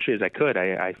much of the country as I could.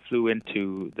 I flew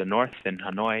into the north in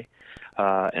Hanoi,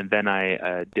 and then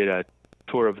I did a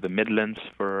tour of the Midlands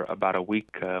for about a week.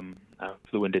 I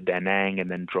flew into Da Nang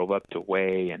and then drove up to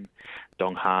Hue and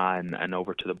Dong Ha and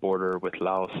over to the border with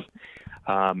Laos.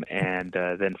 And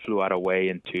then flew out of Hue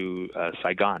into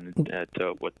Saigon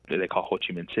to what they call Ho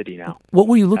Chi Minh City now. What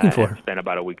were you looking for? Spent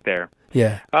about a week there.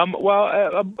 Yeah.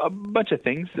 A bunch of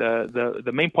things.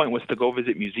 The main point was to go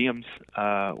visit museums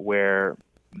where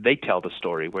they tell the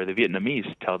story, where the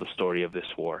Vietnamese tell the story of this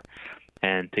war,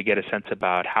 and to get a sense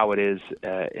about how it is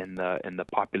in the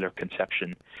popular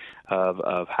conception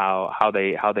of how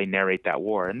they narrate that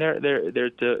war. And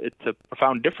it's a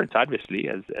profound difference, obviously,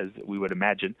 as we would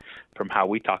imagine, from how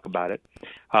we talk about it.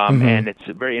 And it's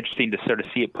very interesting to sort of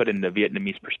see it put in the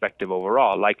Vietnamese perspective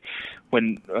overall. Like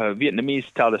when Vietnamese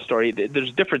tell the story,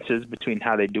 there's differences between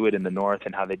how they do it in the North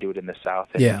and how they do it in the South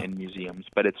in museums.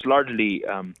 But it's largely,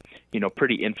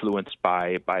 pretty influenced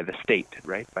by the state,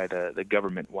 right? By the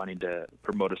government wanting to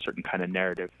promote a certain kind of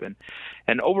narrative.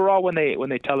 And overall, when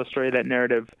they tell the story of that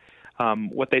narrative,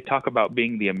 what they talk about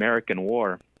being the American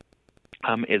War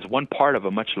is one part of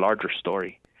a much larger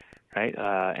story. Right,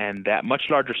 and that much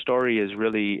larger story is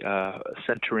really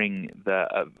centering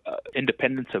the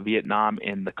independence of Vietnam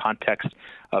in the context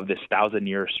of this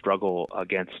 1,000-year struggle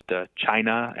against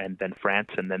China and then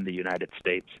France and then the United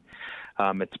States.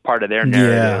 It's part of their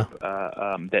narrative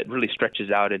that really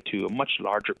stretches out into a much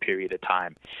larger period of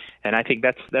time, and I think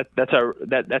that's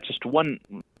just one.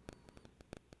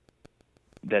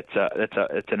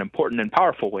 It's an important and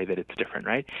powerful way that it's different,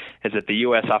 right? Is that the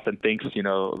U.S. often thinks,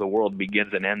 the world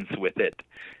begins and ends with it,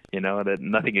 that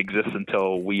nothing exists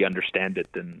until we understand it,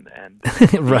 and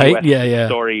right,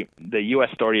 the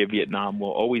U.S. story of Vietnam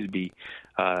will always be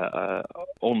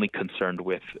only concerned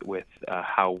with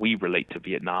how we relate to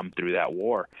Vietnam through that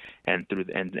war and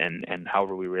and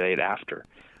however we relate after,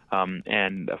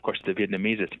 and of course the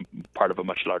Vietnamese is part of a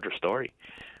much larger story.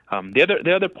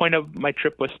 The other point of my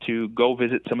trip was to go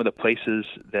visit some of the places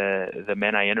the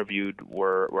men I interviewed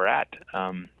were at.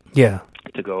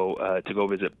 To go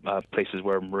visit places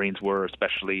where Marines were,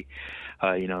 especially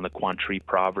in the Quang Tri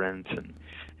province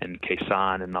and Khe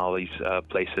Sanh and all these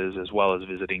places, as well as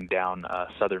visiting down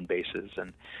southern bases,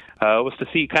 and was to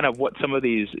see kind of what some of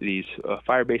these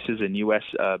fire bases and U.S.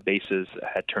 bases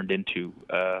had turned into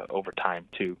over time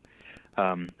too.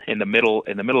 In the middle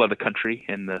of the country,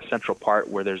 in the central part,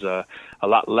 where there's a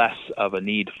lot less of a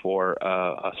need for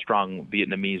a strong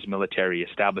Vietnamese military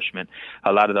establishment.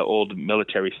 A lot of the old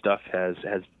military stuff has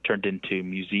turned into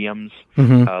museums.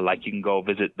 Like you can go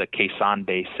visit the Khe Sanh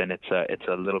base, and it's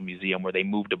a little museum where they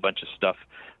moved a bunch of stuff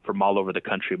from all over the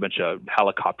country, a bunch of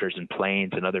helicopters and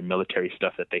planes and other military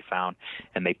stuff that they found,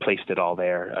 and they placed it all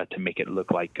there to make it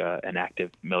look like an active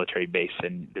military base,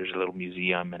 and there's a little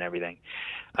museum and everything.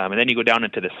 And then you go down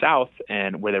into the south,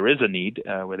 and where there is a need,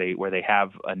 where they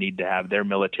have a need to have their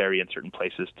military in certain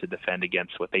places to defend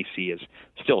against what they see as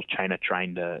still China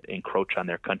trying to encroach on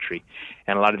their country,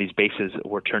 and a lot of these bases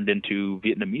were turned into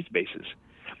Vietnamese bases.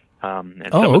 And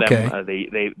some of them,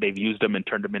 they've used them and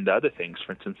turned them into other things.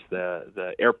 For instance,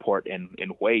 the airport in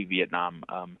Hue, Vietnam,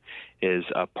 is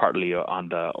partly on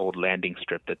the old landing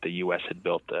strip that the U.S. had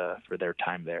built for their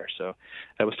time there. So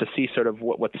that was to see sort of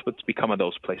what's become of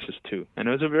those places too. And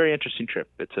it was a very interesting trip.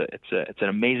 It's an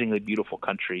amazingly beautiful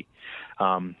country.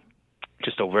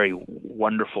 Just a very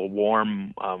wonderful,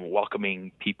 warm,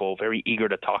 welcoming people, very eager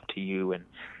to talk to you,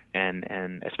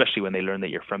 and especially when they learn that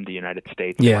you're from the United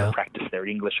States, they want to practice their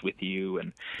English with you,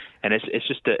 and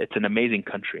it's an amazing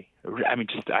country. I mean,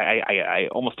 I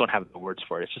almost don't have the words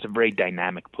for it. It's just a very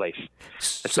dynamic place,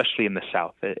 especially in the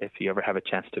South. If you ever have a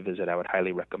chance to visit, I would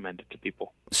highly recommend it to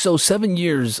people. So 7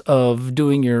 years of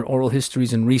doing your oral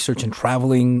histories and research and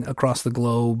traveling across the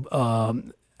globe,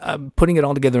 putting it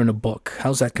all together in a book.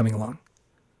 How's that coming along?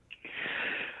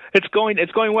 It's going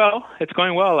well. It's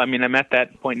going well. I mean, I'm at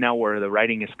that point now where the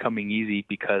writing is coming easy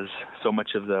because so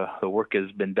much of the work has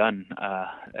been done.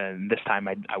 And this time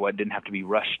I didn't have to be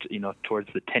rushed, towards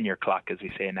the tenure clock, as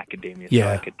we say in academia. So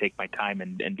I could take my time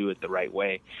and do it the right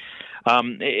way.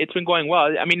 It's been going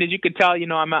well. I mean, as you can tell,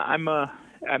 I'm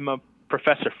a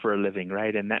professor for a living,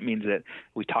 right? And that means that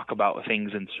we talk about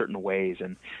things in certain ways,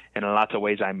 and in lots of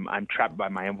ways I'm trapped by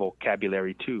my own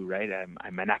vocabulary too, right?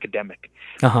 I'm an academic,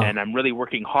 and I'm really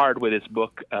working hard with this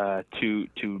book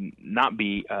to not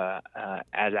be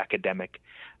as academic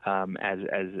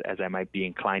as I might be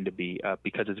inclined to be,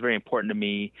 because it's very important to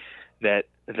me that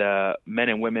the men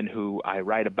and women who I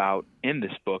write about in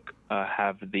this book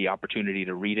have the opportunity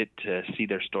to read it, to see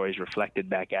their stories reflected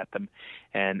back at them,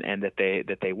 and that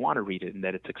they want to read it, and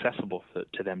that it's accessible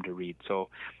to them to read. So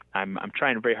I'm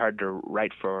trying very hard to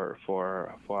write for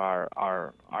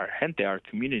our gente, our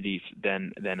communities,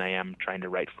 than I am trying to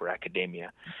write for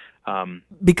academia.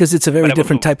 Because it's a very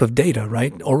different type of data,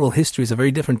 right? Oral history is a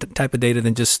very different type of data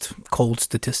than just cold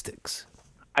statistics.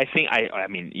 I think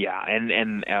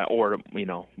or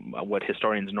what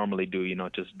historians normally do,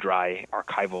 just dry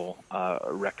archival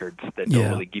records that don't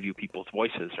really give you people's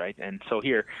voices, right? And so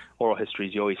here, oral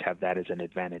histories, you always have that as an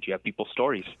advantage. You have people's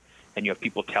stories, and you have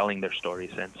people telling their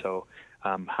stories, and so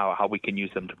how we can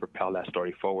use them to propel that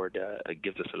story forward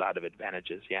gives us a lot of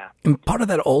advantages. Yeah, and part of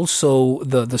that also,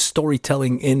 the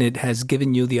storytelling in it has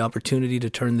given you the opportunity to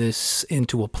turn this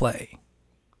into a play.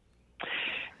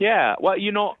 Yeah, well,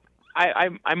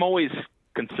 I'm always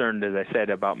concerned, as I said,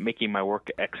 about making my work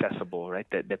accessible, right?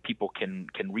 That people can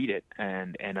read it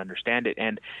and understand it.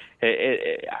 And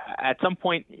at some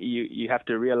point, you have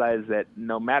to realize that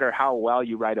no matter how well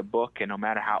you write a book, and no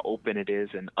matter how open it is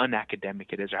and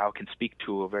unacademic it is, or how it can speak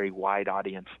to a very wide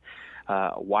audience,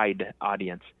 no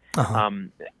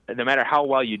matter how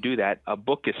well you do that, a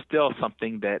book is still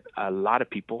something that a lot of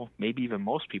people, maybe even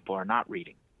most people, are not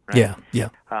reading. Right? Yeah.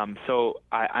 So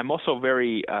I'm also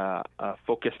very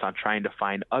focused on trying to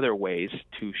find other ways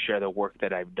to share the work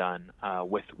that I've done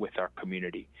with our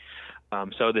community.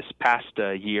 So this past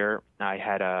year, I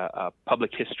had a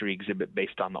public history exhibit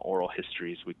based on the oral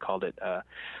histories. We called it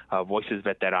Voices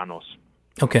Veteranos.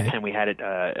 Okay. And we had it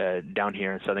down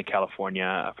here in Southern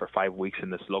California for 5 weeks in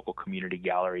this local community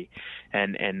gallery.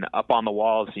 And up on the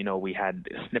walls, we had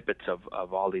snippets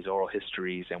of all these oral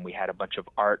histories, and we had a bunch of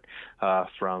art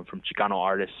from Chicano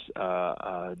artists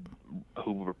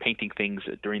who were painting things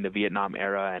during the Vietnam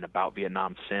era and about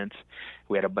Vietnam since.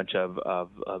 We had a bunch of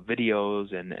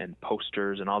videos and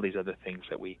posters and all these other things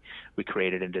that we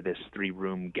created into this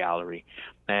 3-room gallery.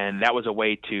 And that was a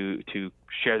way to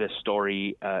share this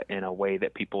story in a way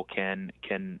that people can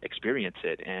experience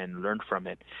it and learn from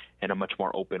it in a much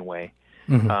more open way.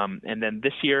 Mm-hmm. And then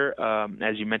this year,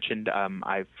 as you mentioned,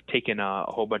 I've taken a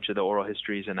whole bunch of the oral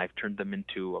histories and I've turned them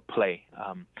into a play,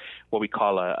 what we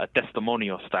call a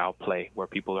testimonial style play, where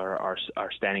people are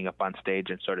standing up on stage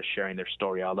and sort of sharing their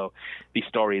story. Although these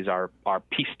stories are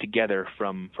pieced together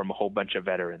from a whole bunch of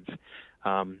veterans.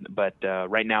 But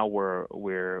right now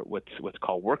we're what's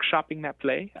called workshopping that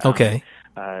play. Okay.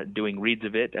 Doing reads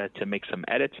of it to make some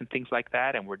edits and things like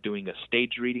that, and we're doing a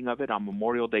stage reading of it on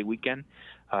Memorial Day weekend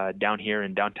down here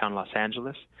in downtown Los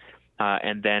Angeles.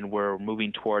 And then we're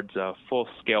moving towards a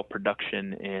full-scale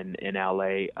production in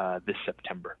LA this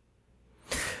September.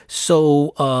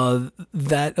 So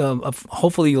that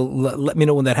hopefully you'll let me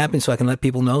know when that happens, so I can let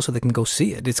people know so they can go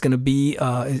see it. It's going to be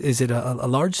is it a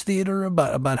large theater?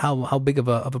 About how big of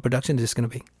a production is this going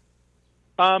to be?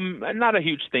 Not a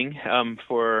huge thing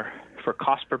for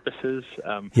cost purposes.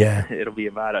 It'll be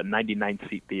about a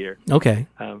 99-seat theater. Okay.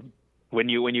 When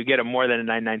you get a more than a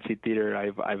 99-seat theater,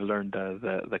 I've learned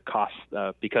the cost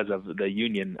because of the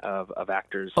union of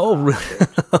actors. Oh, really?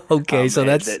 Okay, so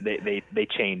they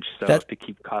change. So to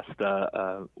keep costs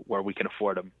where we can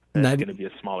afford them, it's going to be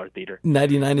a smaller theater.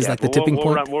 99 is like the tipping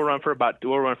point. We'll run for about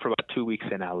 2 weeks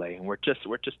in LA, and we're just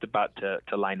about to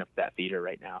line up that theater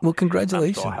right now. Well,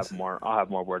 congratulations. So I'll have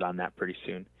more word on that pretty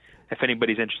soon. If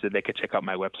anybody's interested, they could check out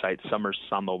my website,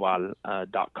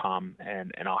 summersandoval.com,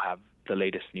 and I'll have the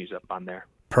latest news up on there.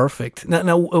 Perfect.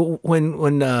 Now,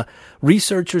 when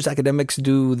researchers, academics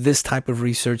do this type of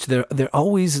research, there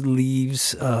always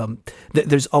leaves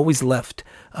there's always left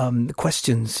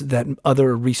questions that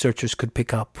other researchers could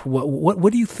pick up.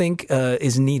 What do you think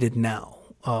is needed now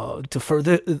to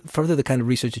further the kind of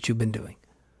research that you've been doing?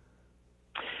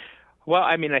 Well,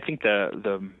 I think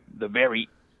the very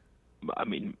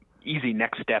easy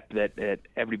next step that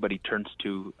everybody turns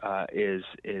to is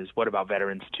what about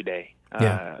veterans today?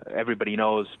 Everybody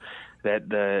knows that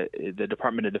the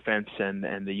Department of Defense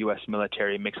and the U.S.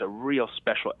 military makes a real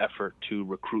special effort to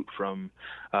recruit from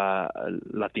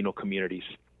Latino communities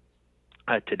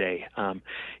today,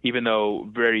 even though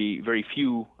very, very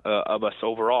few of us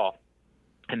overall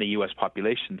in the U.S.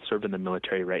 population serve in the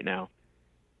military right now.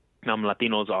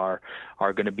 Latinos are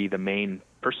going to be the main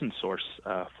person source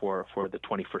for the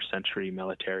 21st century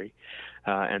military,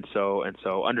 and so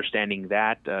understanding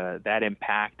that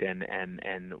impact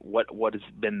and what has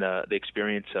been the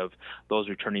experience of those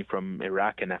returning from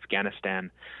Iraq and Afghanistan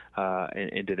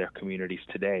into their communities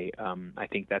today. I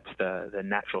think that's the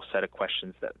natural set of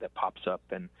questions that pops up,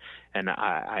 and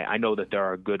I know that there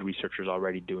are good researchers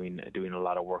already doing a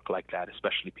lot of work like that,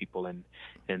 especially people in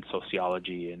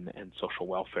sociology and social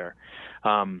welfare.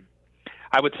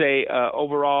 I would say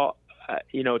overall,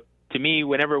 to me,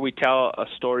 whenever we tell a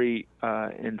story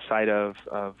inside of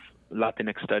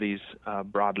Latinx studies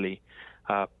broadly,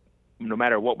 no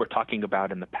matter what we're talking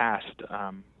about in the past,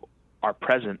 our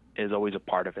present is always a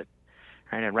part of it.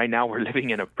 Right? And right now we're living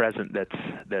in a present that's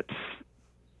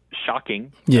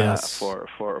shocking. Yes. For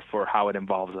how it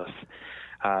involves us.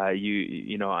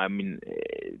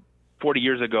 40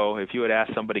 years ago, if you had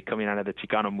asked somebody coming out of the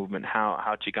Chicano movement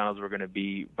how Chicanos were going to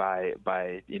be by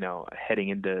heading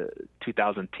into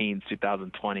 2010s,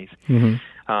 2020s,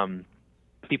 mm-hmm.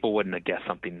 People wouldn't have guessed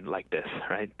something like this,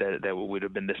 right? That would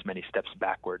have been this many steps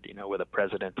backward, with a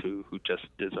president who just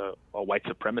is a white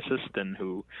supremacist and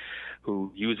who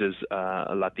uses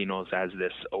Latinos as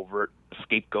this overt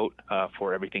scapegoat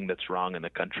for everything that's wrong in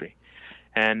the country.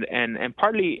 And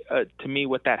partly to me,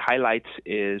 what that highlights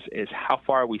is how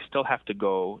far we still have to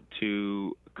go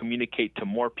to communicate to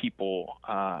more people,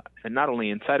 and not only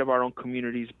inside of our own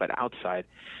communities but outside,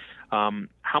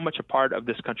 how much a part of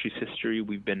this country's history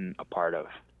we've been a part of,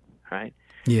 right?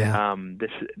 Yeah.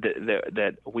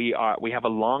 That we have a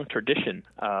long tradition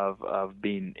of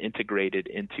being integrated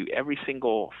into every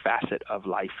single facet of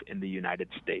life in the United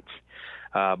States,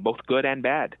 both good and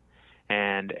bad.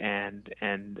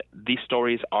 And these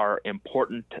stories are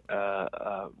important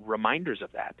reminders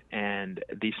of that. And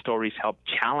these stories help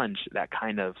challenge that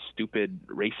kind of stupid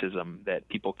racism that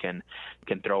people can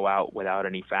throw out without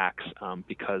any facts,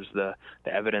 because the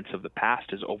evidence of the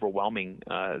past is overwhelming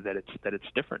that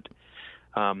it's different.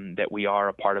 That we are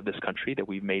a part of this country, that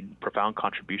we've made profound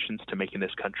contributions to making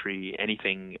this country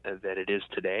anything that it is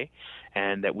today,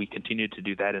 and that we continue to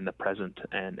do that in the present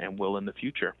and will in the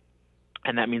future.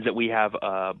 And that means that we have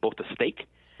both a stake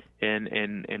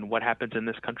in what happens in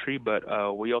this country, but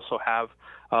we also have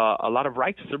a lot of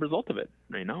rights as a result of it.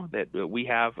 You know, that we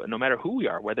have, no matter who we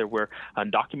are, whether we're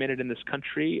undocumented in this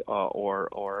country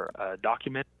or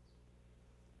documented,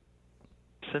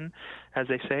 as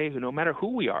they say, no matter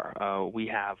who we are, we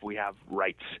have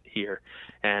rights here,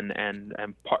 and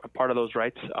part of those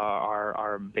rights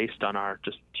are based on our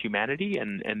just humanity,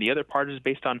 and the other part is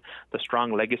based on the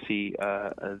strong legacy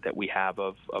that we have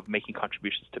of making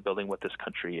contributions to building what this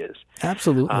country is.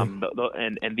 Absolutely.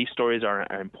 And these stories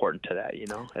are important to that. You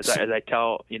know, as I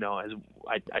tell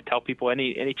people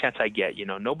any chance I get, you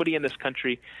know, nobody in this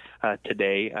country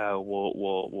today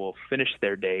will finish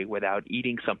their day without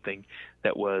eating something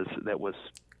that was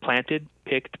planted,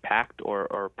 picked, packed,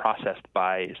 or processed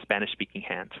by Spanish-speaking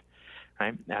hands.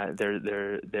 Right?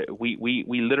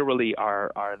 We literally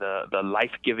are the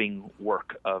life-giving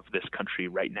work of this country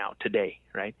right now, today.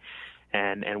 Right?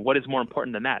 And what is more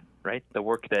important than that? Right? The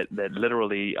work that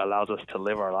literally allows us to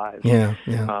live our lives. Yeah.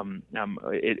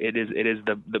 It is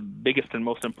the biggest and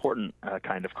most important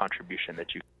kind of contribution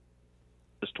that you.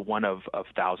 Just one of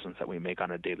thousands that we make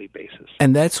on a daily basis.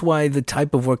 And that's why the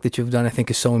type of work that you've done, I think,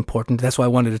 is so important. That's why I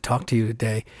wanted to talk to you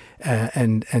today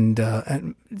and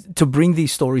to bring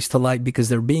these stories to light, because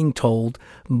they're being told,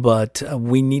 but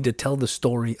we need to tell the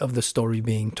story of the story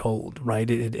being told, right?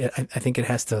 I think it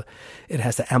has to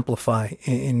amplify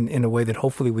in a way that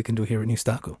hopefully we can do here at News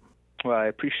Taku. Well, I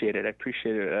appreciate it.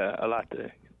 A lot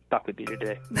to talk with you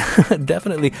today.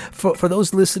 Definitely. For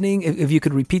those listening, if you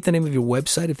could repeat the name of your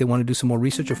website if they want to do some more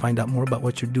research or find out more about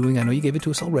what you're doing. I know you gave it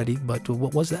to us already, but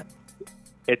what was that?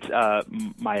 It's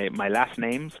my last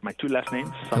names, my two last names,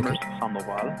 Summers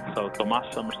Sandoval. So Tomas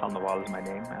Summers Sandoval is my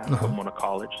name. From Mona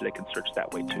College. They can search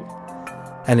that way too.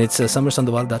 And it's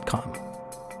summersandoval.com.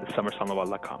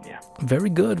 Summersandoval.com, yeah. Very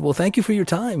good. Well, thank you for your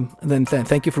time. And then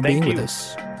thank you for being with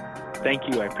us. Thank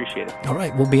you. I appreciate it. All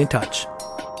right. We'll be in touch.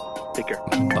 Take care.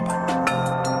 Bye-bye.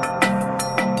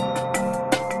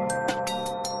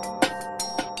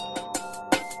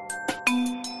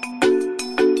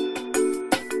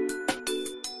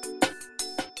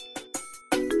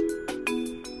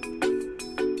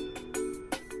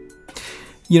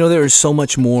 You know, there is so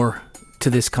much more to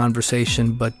this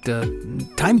conversation, but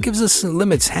time gives us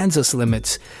limits, hands us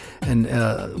limits, and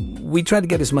we try to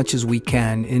get as much as we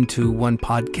can into one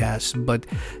podcast. But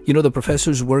you know, the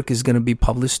professor's work is going to be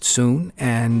published soon,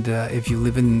 and if you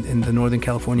live in the Northern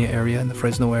California area, in the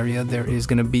Fresno area, there is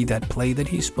going to be that play that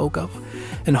he spoke of,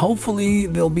 and hopefully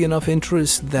there'll be enough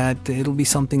interest that it'll be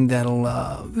something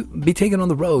that'll be taken on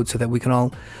the road so that we can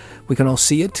all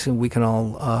see it, and we can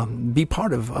all be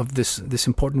part of this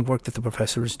important work that the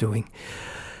professor is doing.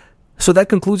 So that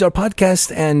concludes our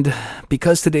podcast, and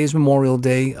because today is Memorial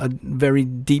Day, a very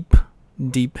deep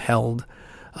held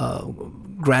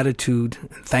gratitude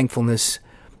and thankfulness,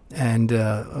 and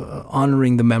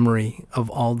honoring the memory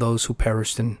of all those who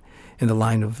perished in the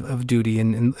line of duty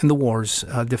in the wars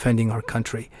defending our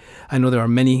country. I know there are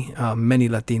many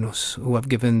Latinos who have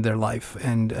given their life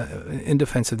and in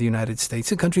defense of the United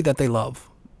States, a country that they love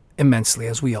immensely,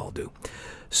 as we all do.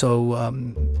 So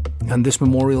on this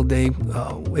Memorial Day,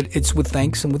 it's with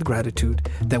thanks and with gratitude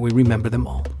that we remember them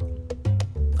all.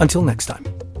 Until next time,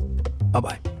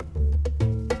 bye-bye.